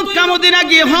তুই মক্কা মদিনা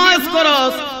গিয়ে হজ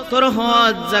করস, তোর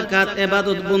হজ যাকাত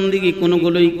ইবাদত বন্দেগী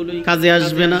কোনগুলোই কাজে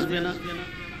আসবে না।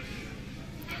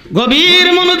 গভীর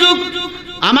মনোযোগ।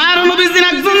 আমার নবীজির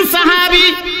একজন সাহাবী,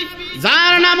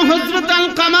 যার নাম হযরত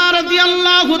আলকামা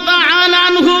রাদিয়াল্লাহু তাআলা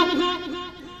আনহু,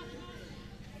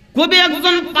 খুবই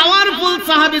একজন পাওয়ারফুল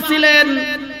সাহাবী ছিলেন।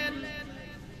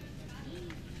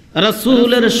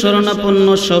 রাসূলের শরণাপন্ন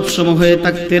সব সময় হয়ে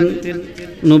থাকতেন,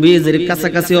 নবীজির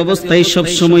কাছাকাছি অবস্থায় সব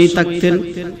সময় থাকতেন।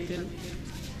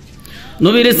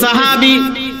 নবীর সাহাবী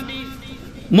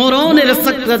মরণের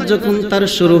সাকরাত যখন তার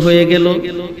শুরু হয়ে গেল,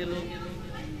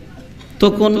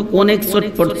 তখন অনেক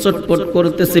চটপট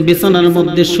করতেছে বিছানার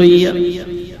মধ্যে শুইয়া,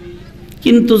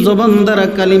 কিন্তু জবান দ্বারা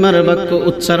কালিমার বাক্য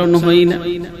উচ্চারণ হয় না।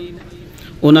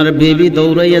 ওনার বেবি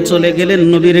দৌড়াইয়া চলে গেলেন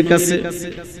নবীর কাছে।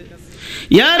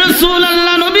 ইয়া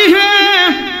রাসূলুল্লাহ, নবী হে,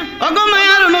 ওগো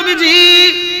মায়ার নবীজি,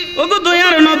 ওগো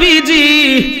দয়ার নবীজি,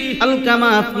 আলকামা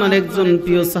আপনার একজন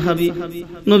প্রিয় সাহাবী।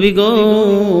 নবী গো,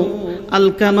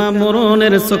 আলকামা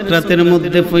মরণের সাকরাতের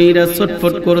মধ্যে পইরা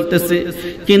ছটফট করতেছে,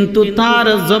 কিন্তু তার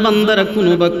জবান দ্বারা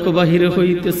কোনো বাক্য বাহির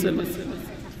হইতেছে না।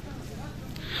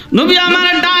 নবী আমার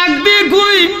ডাক দিয়ে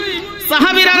কই,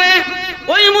 সাহাবীরা রে,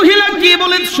 ওই মহিলা কি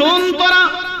বলে শোন তোরা।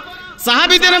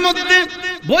 সাহাবীদের মধ্যে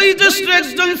বয়োজ্যেষ্ঠ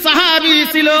একজন সাহাবী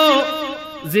ছিল,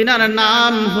 যিনার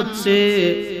নাম হচ্ছে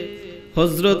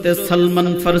হযরত সালমান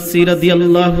ফারসি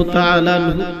রাদিয়াল্লাহু তাআলা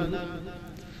আনহু।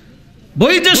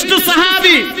 বয়োজ্যেষ্ঠ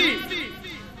সাহাবী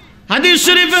হাদিস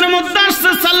শরীফের মধ্যে আসছে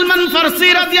সালমান ফারসি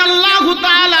রাদিয়াল্লাহু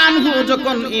তাআলা আনহু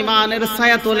যখন ঈমানের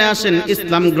ছায়া তলে আসেন,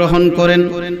 ইসলাম গ্রহণ করেন,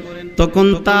 তখন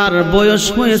তার বয়স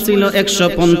হয়েছিল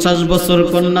 150 বছর।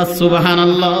 কন্যা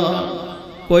সুবহানাল্লাহ।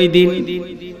 কয় দিন?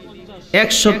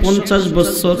 150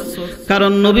 বছর।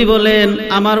 কারণ নবী বলেন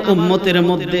আমার উম্মতের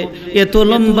মধ্যে এত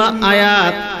লম্বা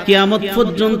আয়াত কিয়ামত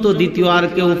পর্যন্ত দ্বিতীয় আর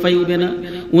কেউ পাইবে না।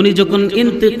 উনি যখন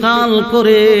ইন্তেকাল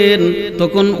করেন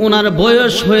তখন ওনার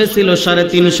বয়স হয়েছিল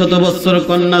 350 বছর।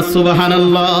 কন্যা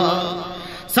সুবহানাল্লাহ।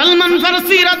 সালমান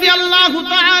ফারসি রাদিয়াল্লাহু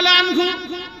তাআলা আনহু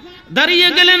দাঁড়িয়ে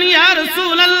গেলেন, ইয়া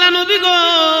রাসূলুল্লাহ, নবী গো,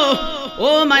 ও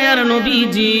মায়ার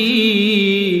নবীজি,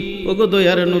 ও গো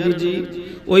দয়ার নবীজি,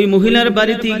 ওই মহিলার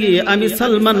বাড়িতে গিয়ে আমি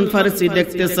সালমান ফারসি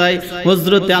দেখতে চাই,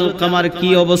 হযরতে আলকামার কি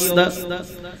অবস্থা।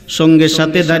 সঙ্গে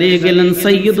সাথে দাঁড়িয়ে গেলেন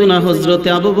সাইয়্যিদুনা হযরতে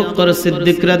আবু বকর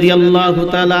সিদ্দিক রাদিয়াল্লাহু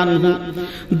তাআলা আনহু,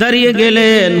 দাঁড়িয়ে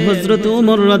গেলেন হযরতে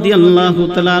ওমর রাদিয়াল্লাহু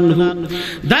তাআলা আনহু,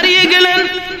 দাঁড়িয়ে গেলেন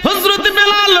হযরতে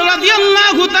বেলাল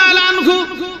রাদিয়াল্লাহু তাআলা আনহু।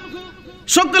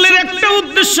 সকলের একটা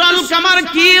উদ্দেশ্য, আলকামার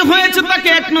কি হয়েছে তাকে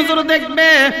এক নজর দেখবে।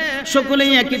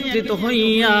 সকলেই একত্রিত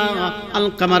হইয়া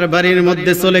আলকামার বাড়ির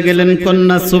মধ্যে চলে গেলেন।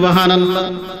 কন্যা সুবহানাল্লাহ।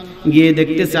 গিয়ে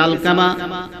দেখতেছে আলকামা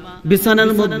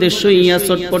বিছানার মধ্যে শুইয়া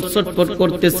ছটপট ছটপট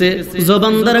করতেছে,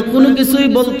 জবান দ্বারা কোনো কিছুই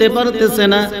বলতে পারতেছে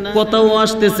না, কথাও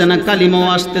আসতেছে না, কালিমাও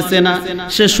আসতেছে না।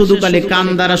 সে শুধু খালি কান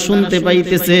দ্বারা শুনতে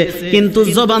পাইতেছে, কিন্তু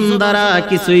জবান দ্বারা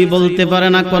কিছুই বলতে পারে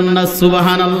না। কন্যা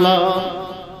সুবহানাল্লাহ।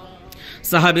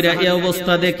 সাহাবীরা এই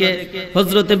অবস্থা দেখে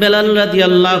হযরতে বেলাল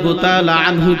রাদিয়াল্লাহু তাআলা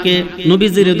আনহুকে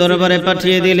নবীজির দরবারে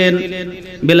পাঠিয়ে দিলেন।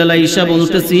 বেলাল আয়েশা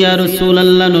বলতেছে, ইয়া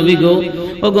রাসূলুল্লাহ, নবী গো,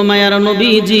 ওগো মায়ার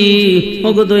নবীজি,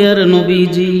 ওগো দয়ার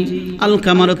নবীজি,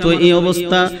 আলকামার তো এই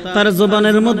অবস্থা, তার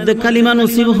জবানের মধ্যে কালিমা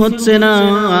নসিব হচ্ছে না,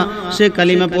 সে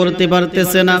কালিমা পড়তে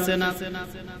পারতেছে না।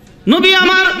 নবী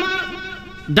আমার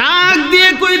ডাক দিয়ে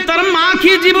কই তার মা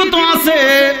কি জীবিত আছে?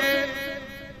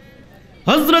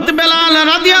 হযরত বেলাল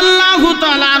রাদিয়াল্লাহু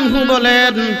তাআলা আনহু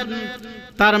বলেন,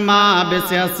 তার মা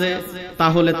বেঁচে আছে,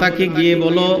 তাহলে তাকে গিয়ে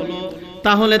বলো,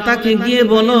 তাহলে তাকে গিয়ে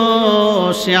বলো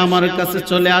সে আমার কাছে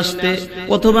চলে আসতে,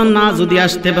 অথবা না যদি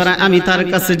আসতে পারে আমি তার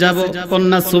কাছে যাব।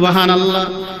 কন্যা সুবহানাল্লাহ।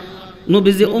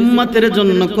 নবীজি উম্মতের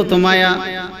জন্য কত মায়া।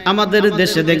 আমাদের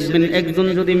দেশে দেখবেন একজন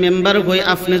যদি মেম্বার হই,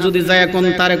 আপনি যদি যায় কোন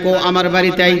তারে কো আমার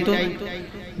বাড়িতে আইতো,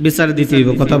 বিচার দিতে হইব।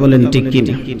 কথা বলেন ঠিক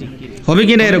কিনা? হবে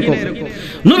কিনা এরকম?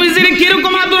 নবীজির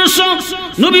কিরকম আদর্শ।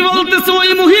 নবী বলতেছে, ওই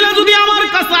মহিলা যদি আমার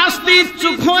কাছে আসতে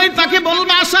ইচ্ছুক হয় তাকে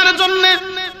বলবা আসার জন্য,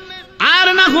 আর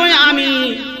না হয় আমি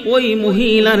ওই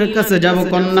মহিলার কাছে যাব।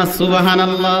 কন্যা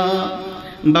সুবহানাল্লাহ।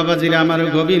 বাবাজিরা আমার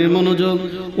গভীর মনোযোগ।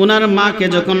 ওনার মাকে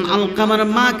যখন, আলকামার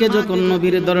মাকে যখন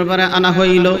নবীর দরবারে আনা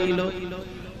হইল,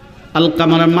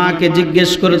 আলকামার মাকে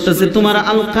জিজ্ঞেস করতেছে, তোমার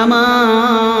আলকামা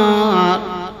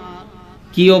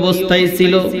কি অবস্থায়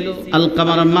ছিল?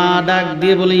 আলকামার মা ডাক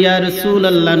দিয়ে বলে, ইয়া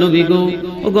রাসূলুল্লাহ, নবী গো,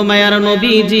 ওগো মায়ার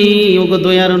নবীজি, ওগো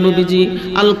দয়ার নবীজি,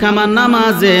 আলকামা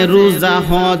নামাজে, রোজা,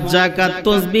 হজ, যাকাত,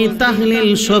 তাসবিহ, তাহলিল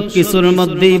সব কিছুর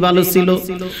মধ্যেই ভালো ছিল।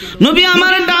 নবী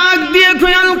আমার ডাক দিয়ে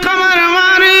কই, আলকামার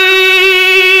আমারে,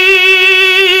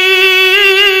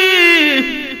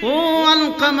 ও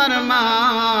আলকামার মা,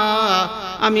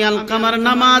 আমি আলকামার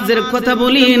নামাজের কথা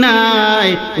বলি নাই,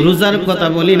 রোজার কথা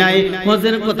বলি নাই,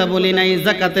 হজের কথা বলি নাই,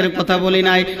 যাকাতের কথা বলি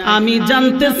নাই। আমি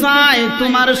জানতে চাই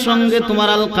তোমার সঙ্গে তোমার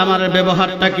আলকামার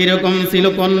ব্যবহারটা কিরকম ছিল।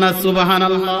 কন্যা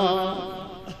সুবহানাল্লাহ।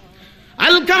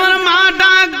 আলকামার মা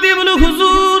ডাক দিয়ে বলে,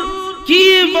 হুজুর কি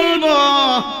বলবো,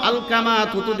 আলকামা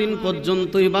ততদিন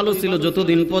পর্যন্তই ভালো ছিল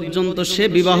যতদিন পর্যন্ত সে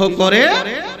বিবাহ করে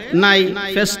নাই।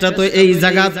 ফেসটা তো এই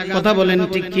জায়গা। কথা বলেন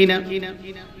ঠিক কিনা?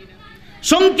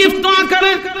 সংক্ষিপ্ত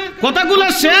আকারে কথাগুলো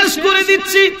শেষ করে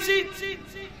দিচ্ছি।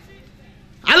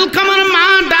 আলকামার মা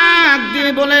ডাক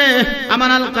দিয়ে বলে, আমার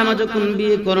আলকামা যখন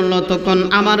বিয়ে করলো তখন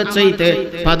আমার চাইতে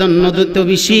প্রাধান্য দিত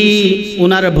বেশি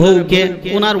ওনার বউকে,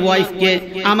 ওনার ওয়াইফকে,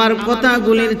 আমার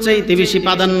কথাগুলির চাইতে বেশি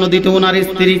প্রাধান্য দিত ওনার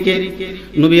স্ত্রীকে।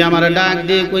 নবী আমার ডাক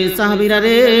দিয়ে কই, সাহাবীরা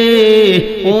রে,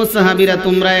 ও সাহাবীরা,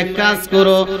 তোমরা এক কাজ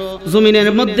করো, জমিনের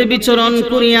মধ্যে বিচরণ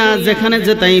করিয়া যেখানে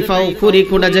যেটাই পাও, খুরি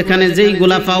খোঁড়া যেখানে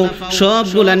যেইগুলা পাও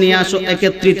সবগুলা নিয়ে আসো,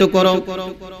 একত্রিত করো,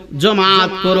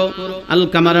 জমাত করো।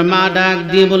 আলকামার মা ডাক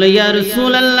দিয়ে বলে, ইয়া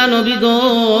রাসূলুল্লাহ, নবী গো,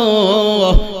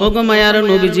 ওগো মায়ার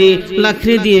নবীজি,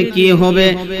 লাকড়ি দিয়ে কি হবে?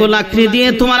 কো লাকড়ি দিয়ে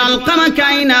তোমার আলকামাকে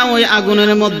আইনা ওই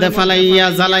আগুনের মধ্যে ফালাইয়া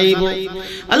জ্বালাইব।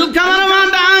 আলকামার মা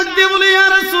ডাক দিয়ে বলে, ইয়া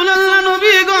রাসূলুল্লাহ,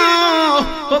 নবী গো,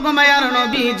 ওগো মায়ার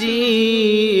নবীজি,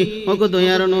 ওগো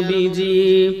দয়ার নবীজি,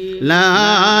 লা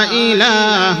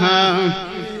ইলাহা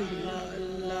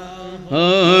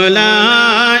লা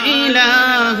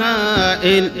ইলাহা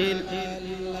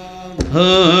ইল্লাল্লাহ,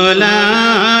 লা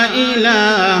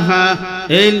ইলাহা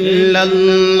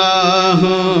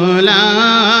ইল্লাল্লাহু লা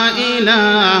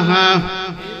ইলাহা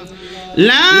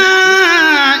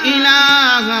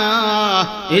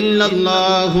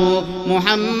ইল্লাল্লাহু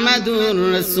মুহাম্মাদুর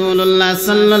রাসূলুল্লাহ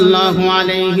সাল্লাল্লাহু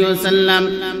আলাইহি ওয়াসাল্লাম।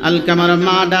 আলকামার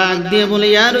মা ডাক দিয়ে বলে,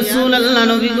 ইয়া রাসূলুল্লাহ,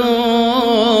 নবী গো,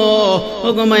 ও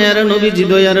গো মায়ার নবীজি,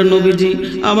 দয়ার নবীজি,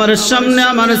 আমার সামনে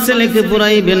আমার ছেলেকে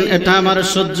পুরাইবেন, এটা আমার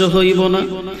সহ্য হইব না।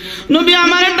 নবী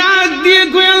আমার ডাক দিয়ে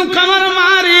কই, আলকামার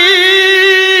মারে,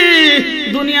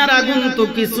 দুনিয়ার আগুন তো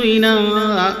কিছুই না,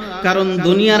 কারণ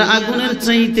দুনিয়ার আগুনের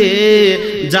চাইতে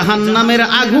জাহান্নামের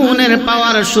আগুনের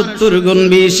পাওয়ার 70 গুণ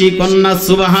বেশি। কন্যা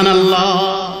সুবহানাল্লাহ।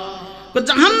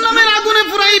 জাহান্নামের আগুনে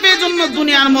পুরাইবে জন্য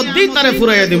দুনিয়ার মধ্যেই তারে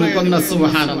পুরাইয়া দেব। কন্যা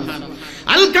সুবহানাল্লাহ।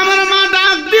 আলকামার মা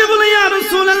ডাক দিয়ে বলে, ইয়া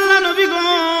রাসূলুল্লাহ, নবী গো,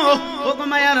 ও গো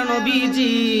মায়ার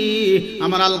নবীজি,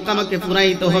 আমার আলকামাকে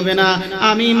পুরাইতে হবে না,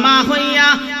 আমি মা হইয়া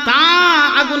তা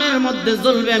আগুনের মধ্যে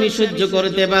জ্বলবে, আমি সহ্য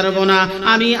করতে পারবো না,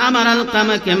 আমি আমার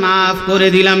আলকামাকে মাফ করে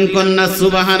দিলাম। কন্যা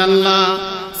সুবহানাল্লাহ।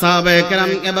 সাহাবায়ে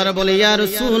কেরাম এবার বলে, ইয়া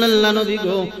রাসূলুল্লাহ, নবী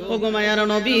গো, ও গো মায়ার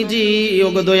নবীজি, ও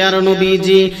গো দয়ার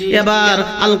নবীজি, এবার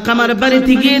আলকামার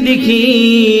বাড়িতে গিয়ে দেখি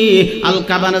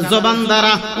আলকামার জবান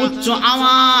দ্বারা উচ্চ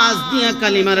আওয়াজ দিয়ে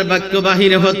কালিমার বাক্য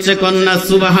বাহির হচ্ছে। কন্যা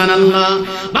সুবহানাল্লাহ।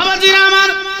 বাবাজিরা আমার,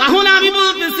 তাহলে আমি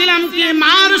বলতেছিলাম কি,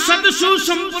 মার সাথে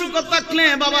সুসম্পর্ক থাকলে,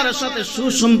 বাবার সাথে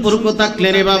সুসম্পর্ক থাকলে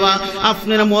রে বাবা,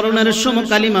 আপনার মরণের সময়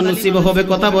কালিমা নসিব হবে।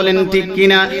 কথা বলেন ঠিক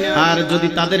কিনা? আর যদি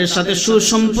তাদের সাথে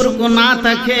সুসম্পর্ক না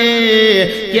থাকে,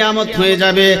 কিয়ামত হয়ে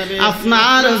যাবে,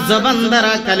 আপনার জবান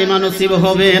দ্বারা কালিমা নসিব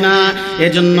হবে না।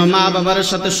 এজন্য মা বাবার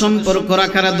সাথে সম্পর্ক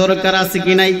রাখার দরকার আছে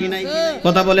কি নাই?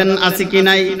 কথা বলেন, আছে কি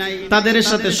নাই? তাদের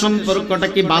সাথে সম্পর্কটা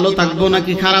কি ভালো থাকবো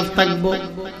নাকি খারাপ থাকবো?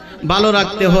 ভালো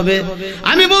রাখতে হবে।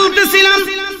 আমি বলতেছিলাম,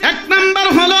 এক নাম্বার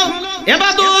হলো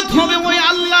ইবাদত হবে ওই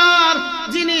আল্লাহর,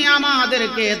 যিনি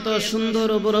আমাদেরকে এত সুন্দর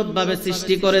ভাবে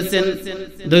সৃষ্টি করেছেন।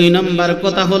 দুই নাম্বার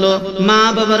কথা হলো মা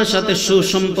বাবার সাথে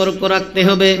সুসম্পর্ক রাখতে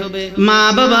হবে। মা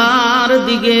বাবার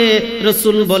দিকে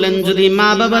রাসূল বলেন, যদি মা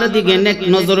বাবার দিকে নেক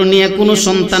নজর নিয়ে কোনো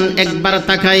সন্তান একবার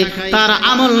তাকায়, তার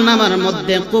আমলনামার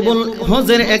মধ্যে কবুল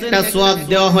হজের একটা সওয়াব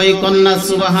দেওয়া হয়। কন্যা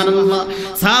সুবহানাল্লাহ।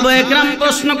 সাহাবায়ে কেরাম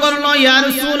প্রশ্ন করলো, ইয়া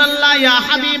রাসূলুল্লাহ, ইয়া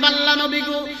হাবিবাল্লাহ, নবী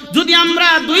গো, যদি আমরা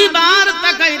দুইবার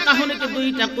তাকাই তাহলে কি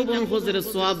দুইটা কবুল হজের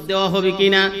সওয়াব দেওয়া হবে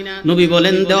কিনা? নবী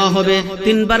বলেন, দেওয়া হবে।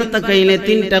 তিনবার তাকাইলে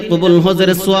তিনটা কবুল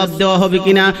হজের সওয়াব দেওয়া হবে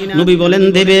কিনা? নবী বলেন,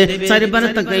 দেবে। চারবার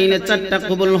তাকাইলে চারটা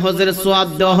কবুল হজের সওয়াব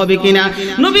দেওয়া হবে কিনা?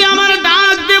 নবী আমার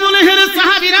ডাক দিয়ে বলে, হে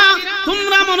সাহাবীরা,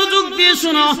 তোমরা মনোযোগ দিয়ে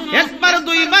শোনো, একবার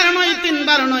দুইবার নয়,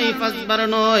 তিনবার নয়, পাঁচবার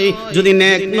নয়, যদি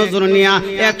নেক নজর নিয়া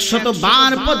 100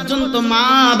 বার পর্যন্ত মা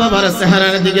বাবার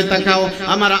চেহারার দিকে তাকাও,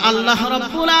 আমার আল্লাহ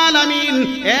রাব্বুল আলামিন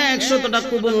 100টা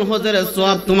কবুল হজের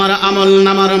সওয়াব তোমার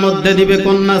আমলনামার মধ্যে দিবে।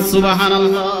 কন্যা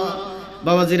সুবহানাল্লাহ।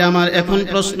 বাবাজিরা আমার, এখন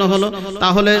প্রশ্ন হলো,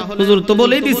 তাহলে হুজুর তো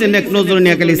বলেই দিয়েছেন নেক নজর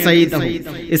নিয়ে খালি চাইতে হবে,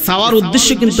 এই চাওয়ার উদ্দেশ্য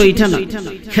কিন্তু এটা না।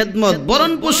 খেদমত,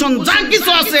 বরণ পোষণ যা কিছু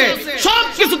আছে সব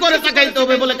কিছু করে তাকাইতে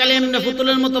হবে, বলে খালি এমনি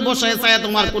পুতুলের মতো বসায় চায়া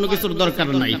তোমার কোনো কিছুর দরকার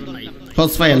নাই।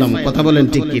 হজ পাইলাম। কথা বলেন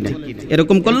ঠিক কিনা?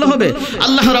 এরকম করলে হবে?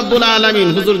 আল্লাহ রাব্বুল আলামিন,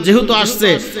 হুজুর যেহেতু আসছে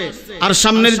আর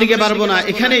সামনের দিকে পারবো না,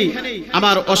 এখানেই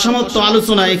আমার অসমাপ্ত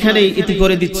আলোচনা এখানেই ইতি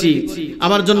করে দিচ্ছি।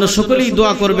 আমার জন্য সকলেই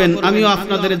দোয়া করবেন, আমিও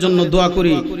আপনাদের জন্য দোয়া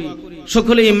করি।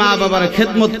 সকলেই মা বাবার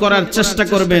খেদমত করার চেষ্টা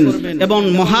করবেন এবং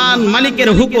মহান মালিকের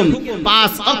হুকুম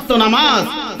 5 ওয়াক্ত নামাজ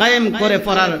কায়েম করে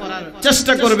পড়ার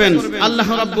চেষ্টা করবেন। আল্লাহ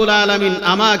রাব্বুল আলামিন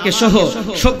আমাকে সহ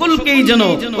সকলকেই যেন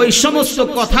ওই সমস্ত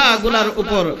কথাগুলোর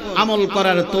উপর আমল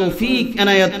করার তৌফিক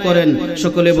এনায়েত করেন।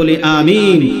 সকলে বলি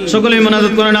আমিন। সকলে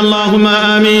মুনাজাত করেন, আল্লাহুম্মা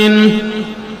আমিন।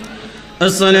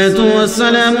 আসসালাতু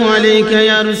ওয়াসসালামু আলাইকা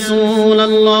ইয়া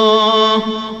রাসূলুল্লাহ,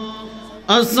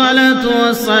 الصلاة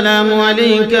والسلام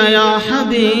عليك يا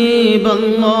حبيب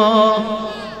الله،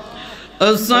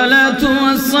 الصلاة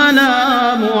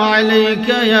والسلام عليك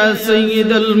يا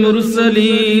سيد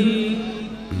المرسلين،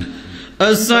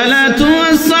 الصلاة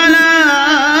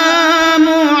والسلام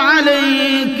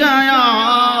عليك يا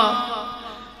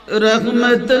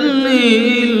رحمة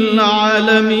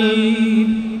للعالمين.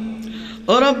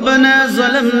 ربنا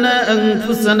ظلمنا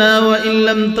أنفسنا وإن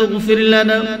لم تغفر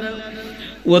لنا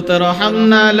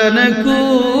وترحمنا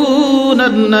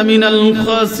لنكونن من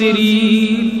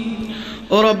الخاسرين.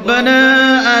 ربنا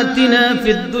آتنا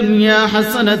في الدنيا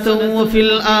حسنة وفي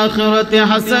الآخرة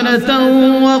حسنة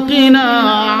وقنا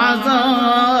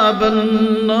عذاب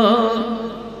النار.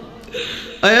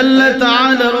 أي الله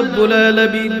تعالى رب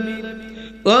العالمين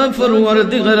غفر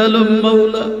وردغر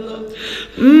المولى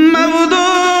مبدو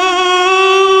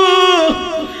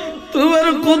তোমার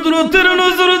কুদরতের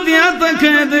নজর দিয়া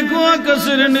তাকায় দেখো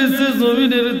আকাশের নিচে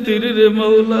জমিনের তীরে রে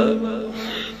মাওলা,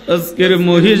 আজকের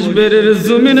মহিষ বেরের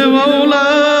জমিনে মাওলা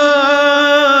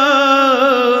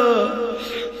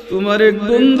আমার এক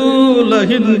বন্ধু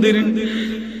লাহিন্দির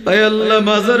আয় আল্লাহ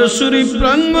মাজার শরীফ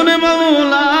প্রাঙ্গণে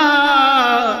মাওলা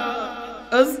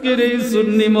আজকের এই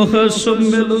সুন্নি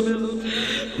মহাসম্মেলন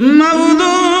মাবুদ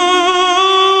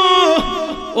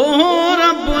ও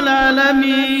রব্বুল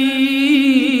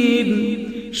আলামিন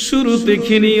শুরু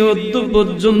থেকে নিয়ে অদ্য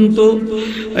পর্যন্ত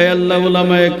আয় আল্লাহ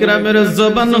উলামায়ে কেরামের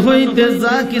জবান হইতে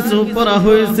যা কিছু পড়া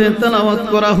হয়েছে, তেলাওয়াত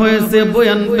করা হয়েছে,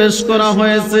 বয়ান পেশ করা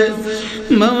হয়েছে,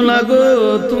 মাওলা গো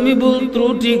তুমি ভুল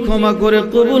ত্রুটি ক্ষমা করে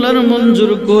কবুল আর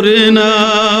মঞ্জুর করে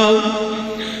নাও।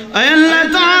 আয় আল্লাহ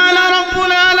তাআলা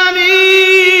রব্বুল আলামিন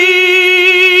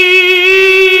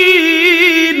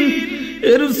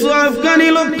এর সওয়াবখানি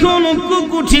লক্ষ লক্ষ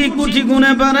কোটি কোটি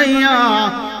গুণে বাড়াইয়া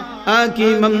आकी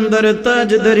मंदर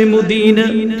ताजदर मुदीना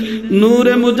नूर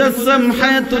मुजस्सम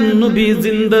हयातुन नबी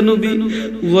जिंदा नबी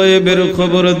गैबर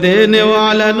खबर देने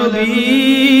वाला नबी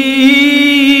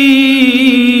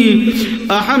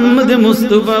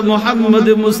मोहम्मद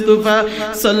मुस्तफा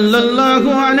सल्लल्लाहु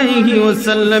अलैहि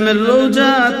वसल्लम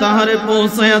रोजा ताहरे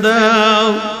पहुंचा दाओ।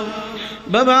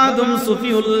 बाबा आदम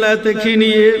सुफिउल्लाह থেকে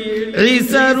নিয়ে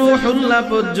ঈসা রূহুল্লাহ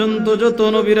পর্যন্ত যত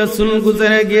নবী রাসূল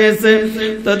গুজরে গিয়েছে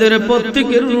তাদের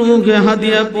প্রত্যেকের রূহে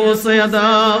হাদিয়া পৌঁছায়া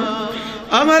দাও।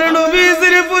 আমার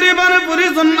নবীর পরিবার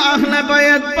পরিজন আহলে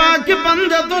বায়াত পাক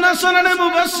পাঞ্জাতুন আসরে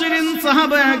মুবাশশিরিন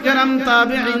সাহাবায়ে কেরাম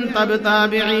তাবিঈন তাবে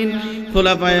তাবিঈন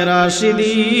খুলাফায়ে রাশিদিন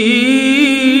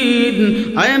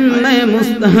আইম্মায়ে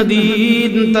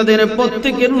মুস্তাহদিন তাদের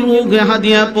প্রত্যেকের রূহে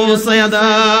হাদিয়া পৌঁছায়া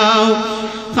দাও।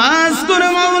 খাস করে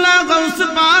মাওলা গাউস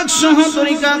পাক সহ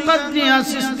তরিকা কাদরিয়া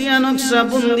সিস্তিয়া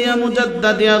নকশবন্দিয়া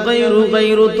মুজাদ্দাদিয়া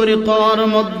গায়রু তরিকার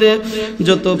মধ্যে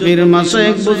যত পীর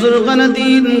মাশায়েখ বুজুর্গানে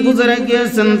দ্বীন গুজরে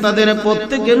গিয়েছেন তাদের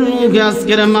প্রত্যেকের রূহে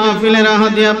আজকের মাহফিলের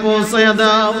হাদিয়া পৌঁছায়া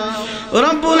দাও।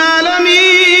 রব্বুল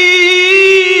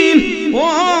আলামিন ও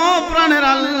প্রাণের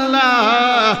আল্লাহ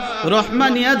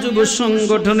রহমানিয়া যুব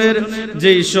সংগঠনের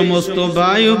যেই সমস্ত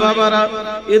ভাই ও বাবারা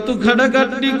এত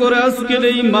খাটাখাটনি করে আজকের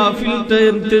এই মাহফিলটা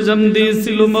ইন্তজাম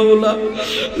দিয়েছিল মাওলা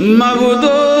মাবুদ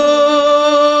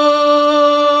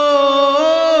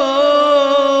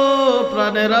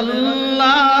প্রাণের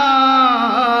আল্লাহ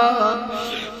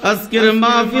আজকের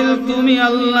মাহফিল তুমি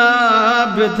আল্লাহ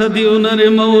ব্যথা দিও না রে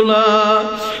মাওলা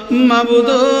মাবুদ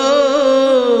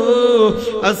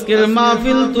আজকের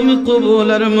মাহফিল তুমি কবুল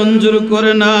আর মঞ্জুর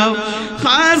করে নাও।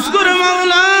 খাস করে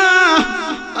মাওলা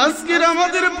আজকের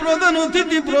আমাদের প্রধান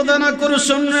অতিথি প্রধান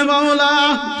আকর্ষণ রে মাওলা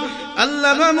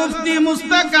আল্লামা মুফতি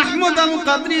মুস্তাক আহমদ আল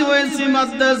কাদরি ওয়াইসি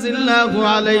মাদ্দাজিল্লাহু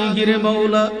আলাইহি রে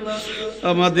মাওলা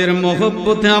আমাদের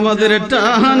মহব্বতে আমাদের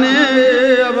টানে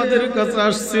আমাদের কাছে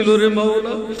আসছিল রে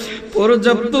মাওলা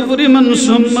পর্যাপ্ত পরিমাণ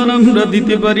সম্মান আমরা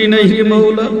দিতে পারি নাই রে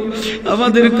মাওলা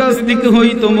আমাদের কাছ থেকে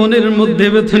হয়তো মনের মধ্যে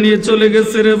ব্যথা নিয়ে চলে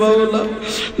গেছে রে মাওলা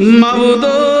মাবুদ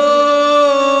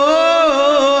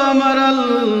আমার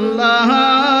আল্লাহ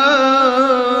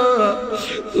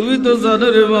তুমি তো জানো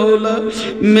রে মাওলা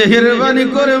মেহেরবানি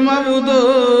করে মাবুদ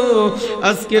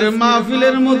আজকের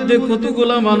মাহফিলের মধ্যে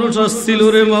কতগুলা মানুষ আসছিল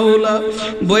রে মাওলা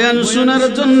বয়ান শোনার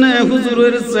জন্য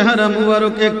হুজুরের চেহারা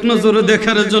মুবারক এক নজর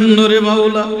দেখার জন্য রে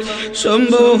মাওলা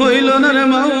সম্ভব হইল না রে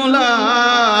মাওলা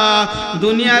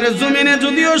দুনিয়ার জমিনে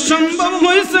যদিও সম্ভব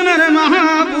হইছে না রে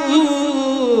মাহবুব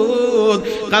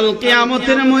কাল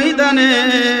কিয়ামতের ময়দানে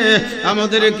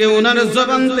আমাদেরকে ওনার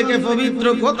জবান থেকে পবিত্র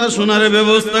কথা শোনার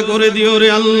ব্যবস্থা করে দিও রে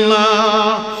আল্লাহ।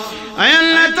 আয়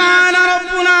আল্লাহ তাআলা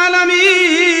রব্বুল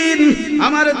আলামিন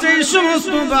আমার যে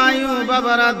সমস্ত ভাই ও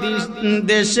বাবারা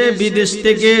দেশে বিদেশ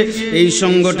থেকে এই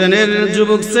সংগঠনের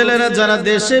যুবক ছেলেরা যারা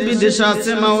দেশে বিদেশে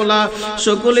আছে মাওলা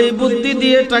সকলেই বুদ্ধি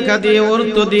দিয়ে টাকা দিয়ে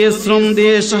অর্থ দিয়ে শ্রম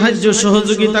দিয়ে সাহায্য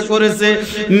সহযোগিতা করেছে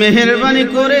মেহেরবানি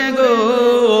করে গো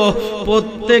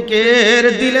প্রত্যেকের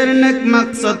দিলের নেক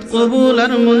মাকসাদ কবুল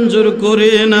আর মঞ্জুর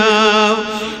করে নাও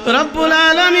রব্বুল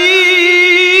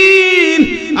আলামিন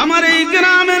আমার এই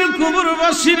গ্রামের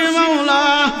কবরবাসীর মাওলা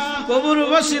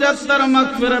কবরবাসীর আত্মার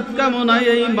মাগফিরাত কামনায়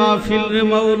এই মাহফিল রে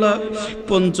মাওলা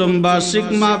পঞ্চম বার্ষিক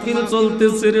মাহফিল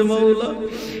চলতেছে রে মাওলা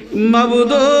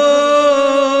মাবুদ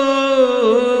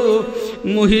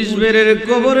মহিষবেরের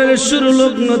কবরের শুরু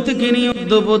লগ্ন থেকে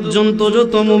নিয়ত পর্যন্ত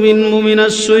যত মুমিন মুমিনা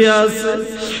শুয়ে আছে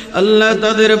আল্লাহ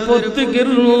তাদের প্রত্যেকের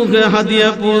রূহে হাদিয়া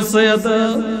পৌঁছায়া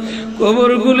দাও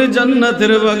কবরগুলি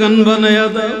জান্নাতের বাগান বানায়া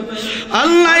দাও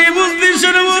আল্লাহ এই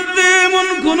মজলিসের মধ্যে এমন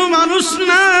কোন মানুষ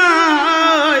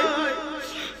নাই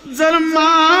যার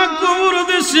মা কবর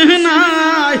দেশে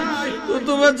নাই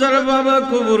অথবা যার বাবা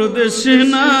কবর দেশে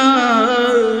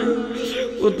নাই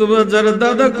অথবা যার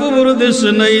দাদা কবর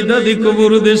দেশে নাই, দাদি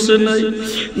কবর দেশে নাই,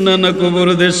 নানা কবর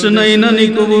দেশে নাই, নানি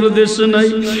কবর দেশে নাই,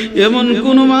 এমন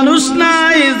কোন মানুষ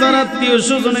নাই যার আত্মীয়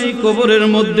স্বজন এই কবরের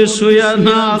মধ্যে শুয়া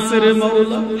না আছে রে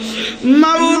মাওলা।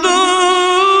 মাবুদ,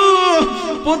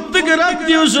 প্রত্যেকের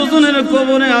আত্মীয় স্বজনের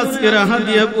কবরে আজকের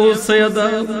হাদিয়া পৌঁছায়া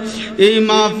দাও। এই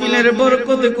মাহফিলের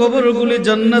বরকতে কবরগুলি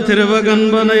জান্নাতের বাগান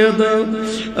বানায়া দাও।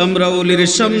 আমরা ওলির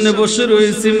সামনে বসে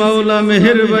রয়েছি মাওলা,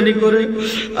 মেহেরবানি করে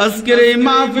আজকের এই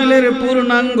মাহফিলের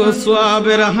পূর্ণাঙ্গ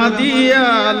সওয়াবের হাদিয়া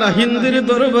লাহিন্দির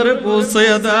দরবারে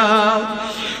পৌঁছায়া দাও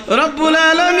রব্বুল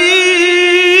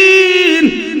আলামিন।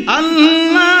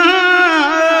 আল্লাহ,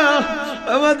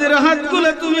 আমাদের হাতগুলো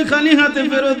তুমি খালি হাতে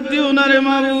ফেরত দিও না রে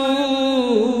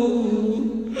মাবুদ।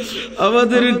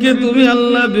 আমাদেরকে তুমি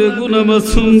আল্লাহ বেগুনাহ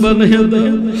মাসুম বানাইয়া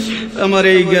দাও। আমার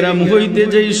এই গ্রাম হইতে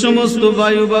যেই সমস্ত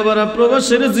ভাই বাবারা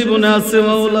প্রবাসের জীবনে আছে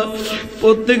মাওলা,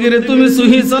 প্রত্যেকের তুমি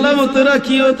সহি সালামতে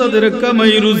রাখিও, তাদের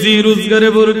কামাই রুজি রোজগারে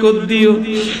বরকত দিও,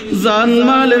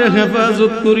 জানমালের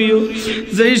হেফাজত করিও।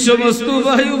 যেই সমস্ত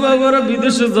ভাই বাবারা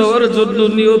বিদেশে যাওয়ার জন্য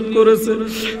নিয়ত করেছে,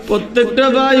 প্রত্যেকটা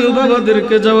ভাই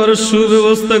বাবাদেরকে যাওয়ার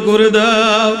সুব্যবস্থা করে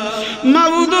দাও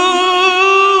মাবুদ।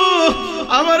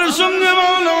 আমার সঙ্গে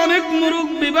মাওলা অনেক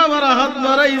মুরব্বী বাবারা হাত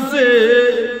বাড়াইছে,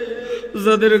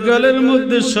 যাদের গালের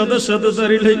মধ্যে সাদা সাদা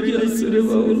দাড়ি লেগে আছে রে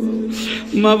মাওলা।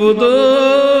 মাবুদ,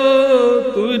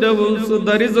 তুই না বলছো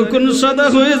দাড়ি যখন সাদা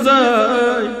হয়ে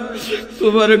যায়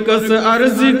তোমার কাছে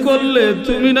আরজি করলে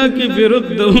তুমি নাকি ফেরত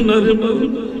দাও না রে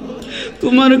মাওলা।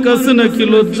 তোমার কাছে নাকি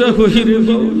লজ্জা হই রে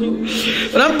মাওলা।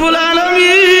 রব্বুল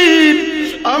আলামিন,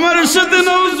 আমার সাথে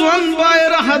নওজোয়ান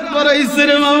ভাইয়েরা হাত বাড়াইছে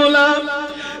রে মাওলা।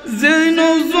 যে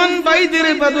নওজোয়ান ভাইদের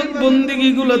ইবাদত বন্দেগী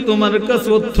গুলো তোমার কাছে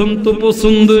অত্যন্ত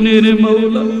পছন্দনীয় রে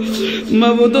মাওলা।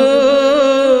 মাবুদ,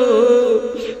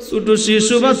 ছোট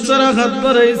শিশু বাচ্চারা হাত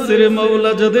বাড়াইছে রে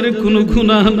মাওলা, যাদের কোনো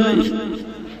গুনাহ নাই,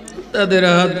 তাদের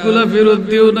হাতগুলা ফেরত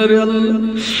দিও না রে আল্লাহ।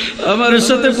 আমার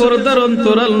সাথে পর্দার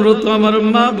অন্তরালরত আমার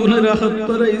মা বোনেরা হাত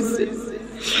বাড়াইছে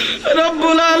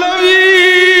রব্বুল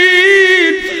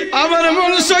আলামিন। আমার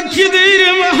মন সাক্ষী দেই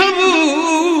রে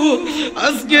মাহবুব,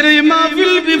 আজকের এই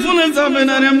মাহফিল বিফলে যাবে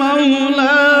না রে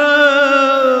মাওলা।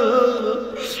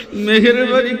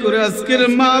 মেহেরবানি করে আজকের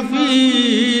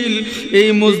মাহফিল এই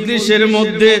মজলিসের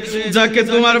মধ্যে যাকে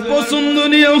তোমার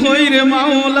পছন্দনীয় হই রে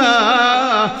মাওলা।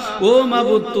 ও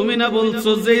মাবুদ, তুমি না বলছো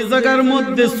যেই জায়গার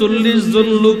মধ্যে 40 জন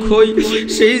লোক হই,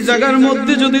 সেই জায়গার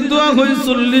মধ্যে যদি দোয়া হই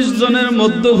 40 জনের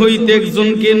মধ্যে হইতে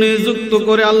একজনকে নিযুক্ত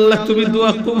করে আল্লাহ তুমি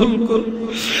দোয়া কবুল করো।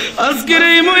 আজকের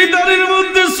এই ময়দানের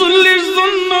মধ্যে 40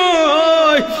 জন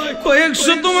নয়,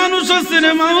 কয়েকশত মানুষ আছে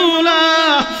রে মাওলা।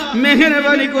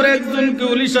 মেহেরবানি করে একজনকে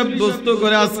ওলি সাব্যস্ত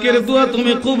করে আজকের দোয়া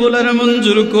তুমি কবুল আর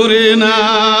মঞ্জুর করে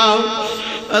নাও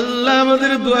আল্লাহ।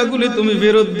 আমাদের দোয়াগুলি তুমি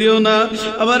ফেরত দিও না।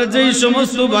 আবার যেই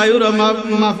সমস্ত ভাইরা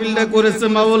মাহফিলটা করেছে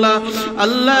মাওলা,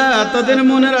 আল্লাহ তাদের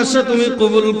মনের আশা তুমি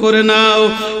কবুল করে নাও।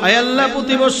 আয় আল্লাহ,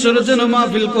 প্রতি বছর যেন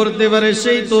মাহফিল করতে পারে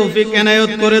সেই তৌফিক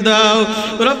এনায়েত করে দাও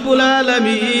রব্বুল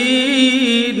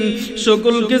আলামিন।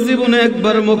 সকলকে জীবনে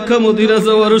একবার মক্কা মদিনা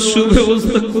যাওয়ার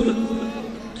সুব্যবস্থা করে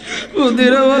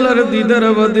মদিনাওয়ালার দিদার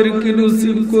আমাদেরকে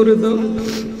নসিব করে দাও।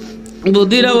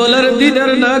 মদিনাওয়ালার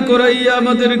দিদার না করাইয়া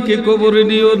আমাদেরকে কবরে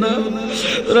নিও না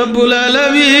রব্বুল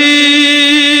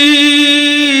আলামিন।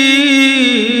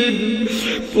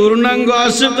 পূর্ণাঙ্গ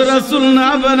আশিক রাসূল না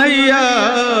বানাইয়া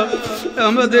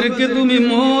আমাদেরকে তুমি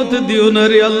মওত দিও না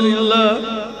রে আল্লাহ।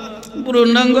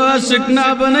 পূর্ণাঙ্গ আশিক না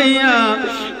বানাইয়া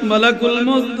মালাকুল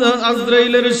মউত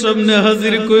আজরাইলের সামনে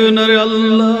হাজির কইও না রে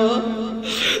আল্লাহ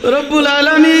রব্বুল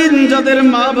আলামিন। যাদের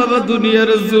মা বাবা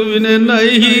দুনিয়ার জমিনে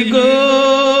নাই গো,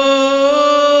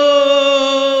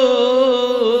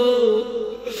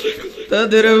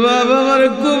 তাদের মা বাবার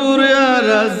কবরে আর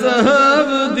আযাব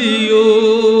দিও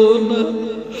না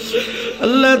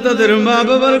আল্লাহ। তাদের মা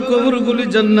বাবার কবরগুলি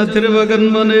জান্নাতের বাগান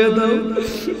বানিয়ে দাও।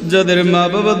 যাদের মা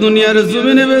বাবা দুনিয়ার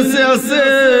জমিনে বেঁচে আছে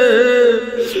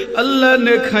আল্লাহ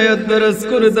নেক হায়াত দারাজ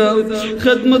করে দাও,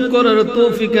 খেদমত করার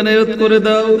তৌফিক এনায়েত করে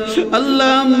দাও আল্লাহ।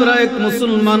 আমরা এক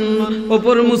মুসলমান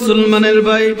অপর মুসলমানের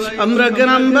ভাই, আমরা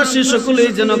গ্রামবাসী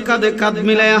সকলেই যেন কাঁধে কাঁধ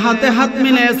মিলায় হাতে হাত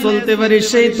মিলায় চলতে পারি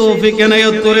সেই তৌফিক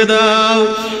এনায়েত করে দাও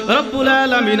রব্বুল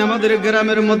আলামিন। আমাদের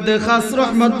গ্রামের মধ্যে খাস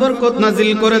রহমত বরকত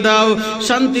নাজিল করে দাও,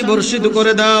 শান্তি বর্ষিত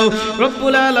করে দাও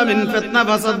রব্বুল আলামিন। ফিতনা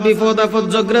ফাসাদ বিপদ আপদ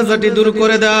ঝগড়াঝাটি দূর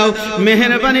করে দাও।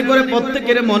 মেহেরবানি করে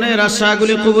প্রত্যেকের মনের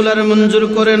আশাগুলি কবুল আর মঞ্জুর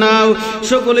করে নাও।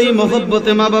 সকলেই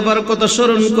মহব্বতে মা বাবার কথা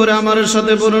স্মরণ করে আমার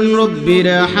সাথে বলুন রব্বির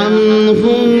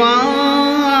হামহুমা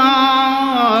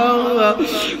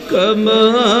কামা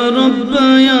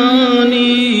রব্বায়ানি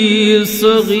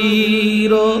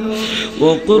সগীরা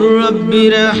ওয়া কুর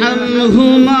রব্বির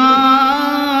হামহুমা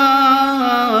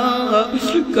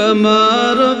কামা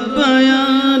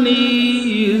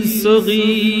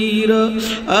সগীরা।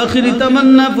 আখিরি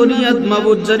তামান্না ফরিয়াদ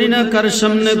মাবুদ, জানি না কার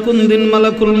সামনে কোন দিন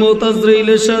মালাকুল মউত আজরাইল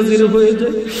এসে হাজির হয়ে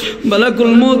যায়।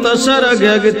 মালাকুল মউত আসার আগে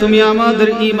আগে তুমি আমাদের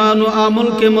ঈমান ও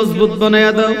আমলকে মজবুত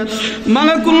বানায়া দাও।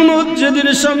 মালাকুল মউত যেদিন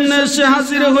সামনে এসে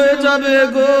হাজির হয়ে যাবে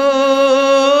গো,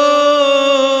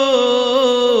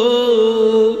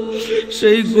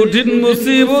 সেই কঠিন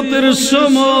মুসিবতের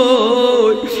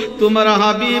সময় তোমার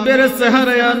হাবিবের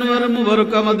চেহারায় আনোয়ার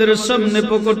মুবারক আমাদের সামনে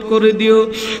প্রকট করে দিও।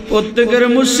 প্রত্যেকের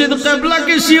মুর্শিদ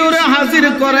কিবলাকে শিওরে হাজির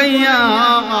করাইয়া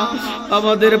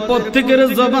আমাদের প্রত্যেকের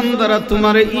জবান দ্বারা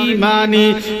তোমার ঈমানি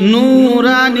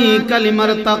নূরানি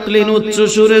কালিমার তাকলিন উচ্চ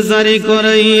সুরে জারি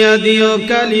করাইয়া দিও।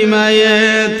 কালিমায়ে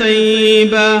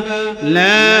তাইয়্যিবা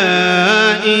লা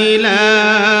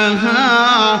ইলাহা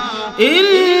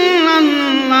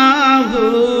ইল্লাল্লাহু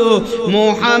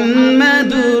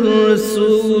মুহাম্মাদুর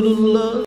রাসূলুল্লাহ।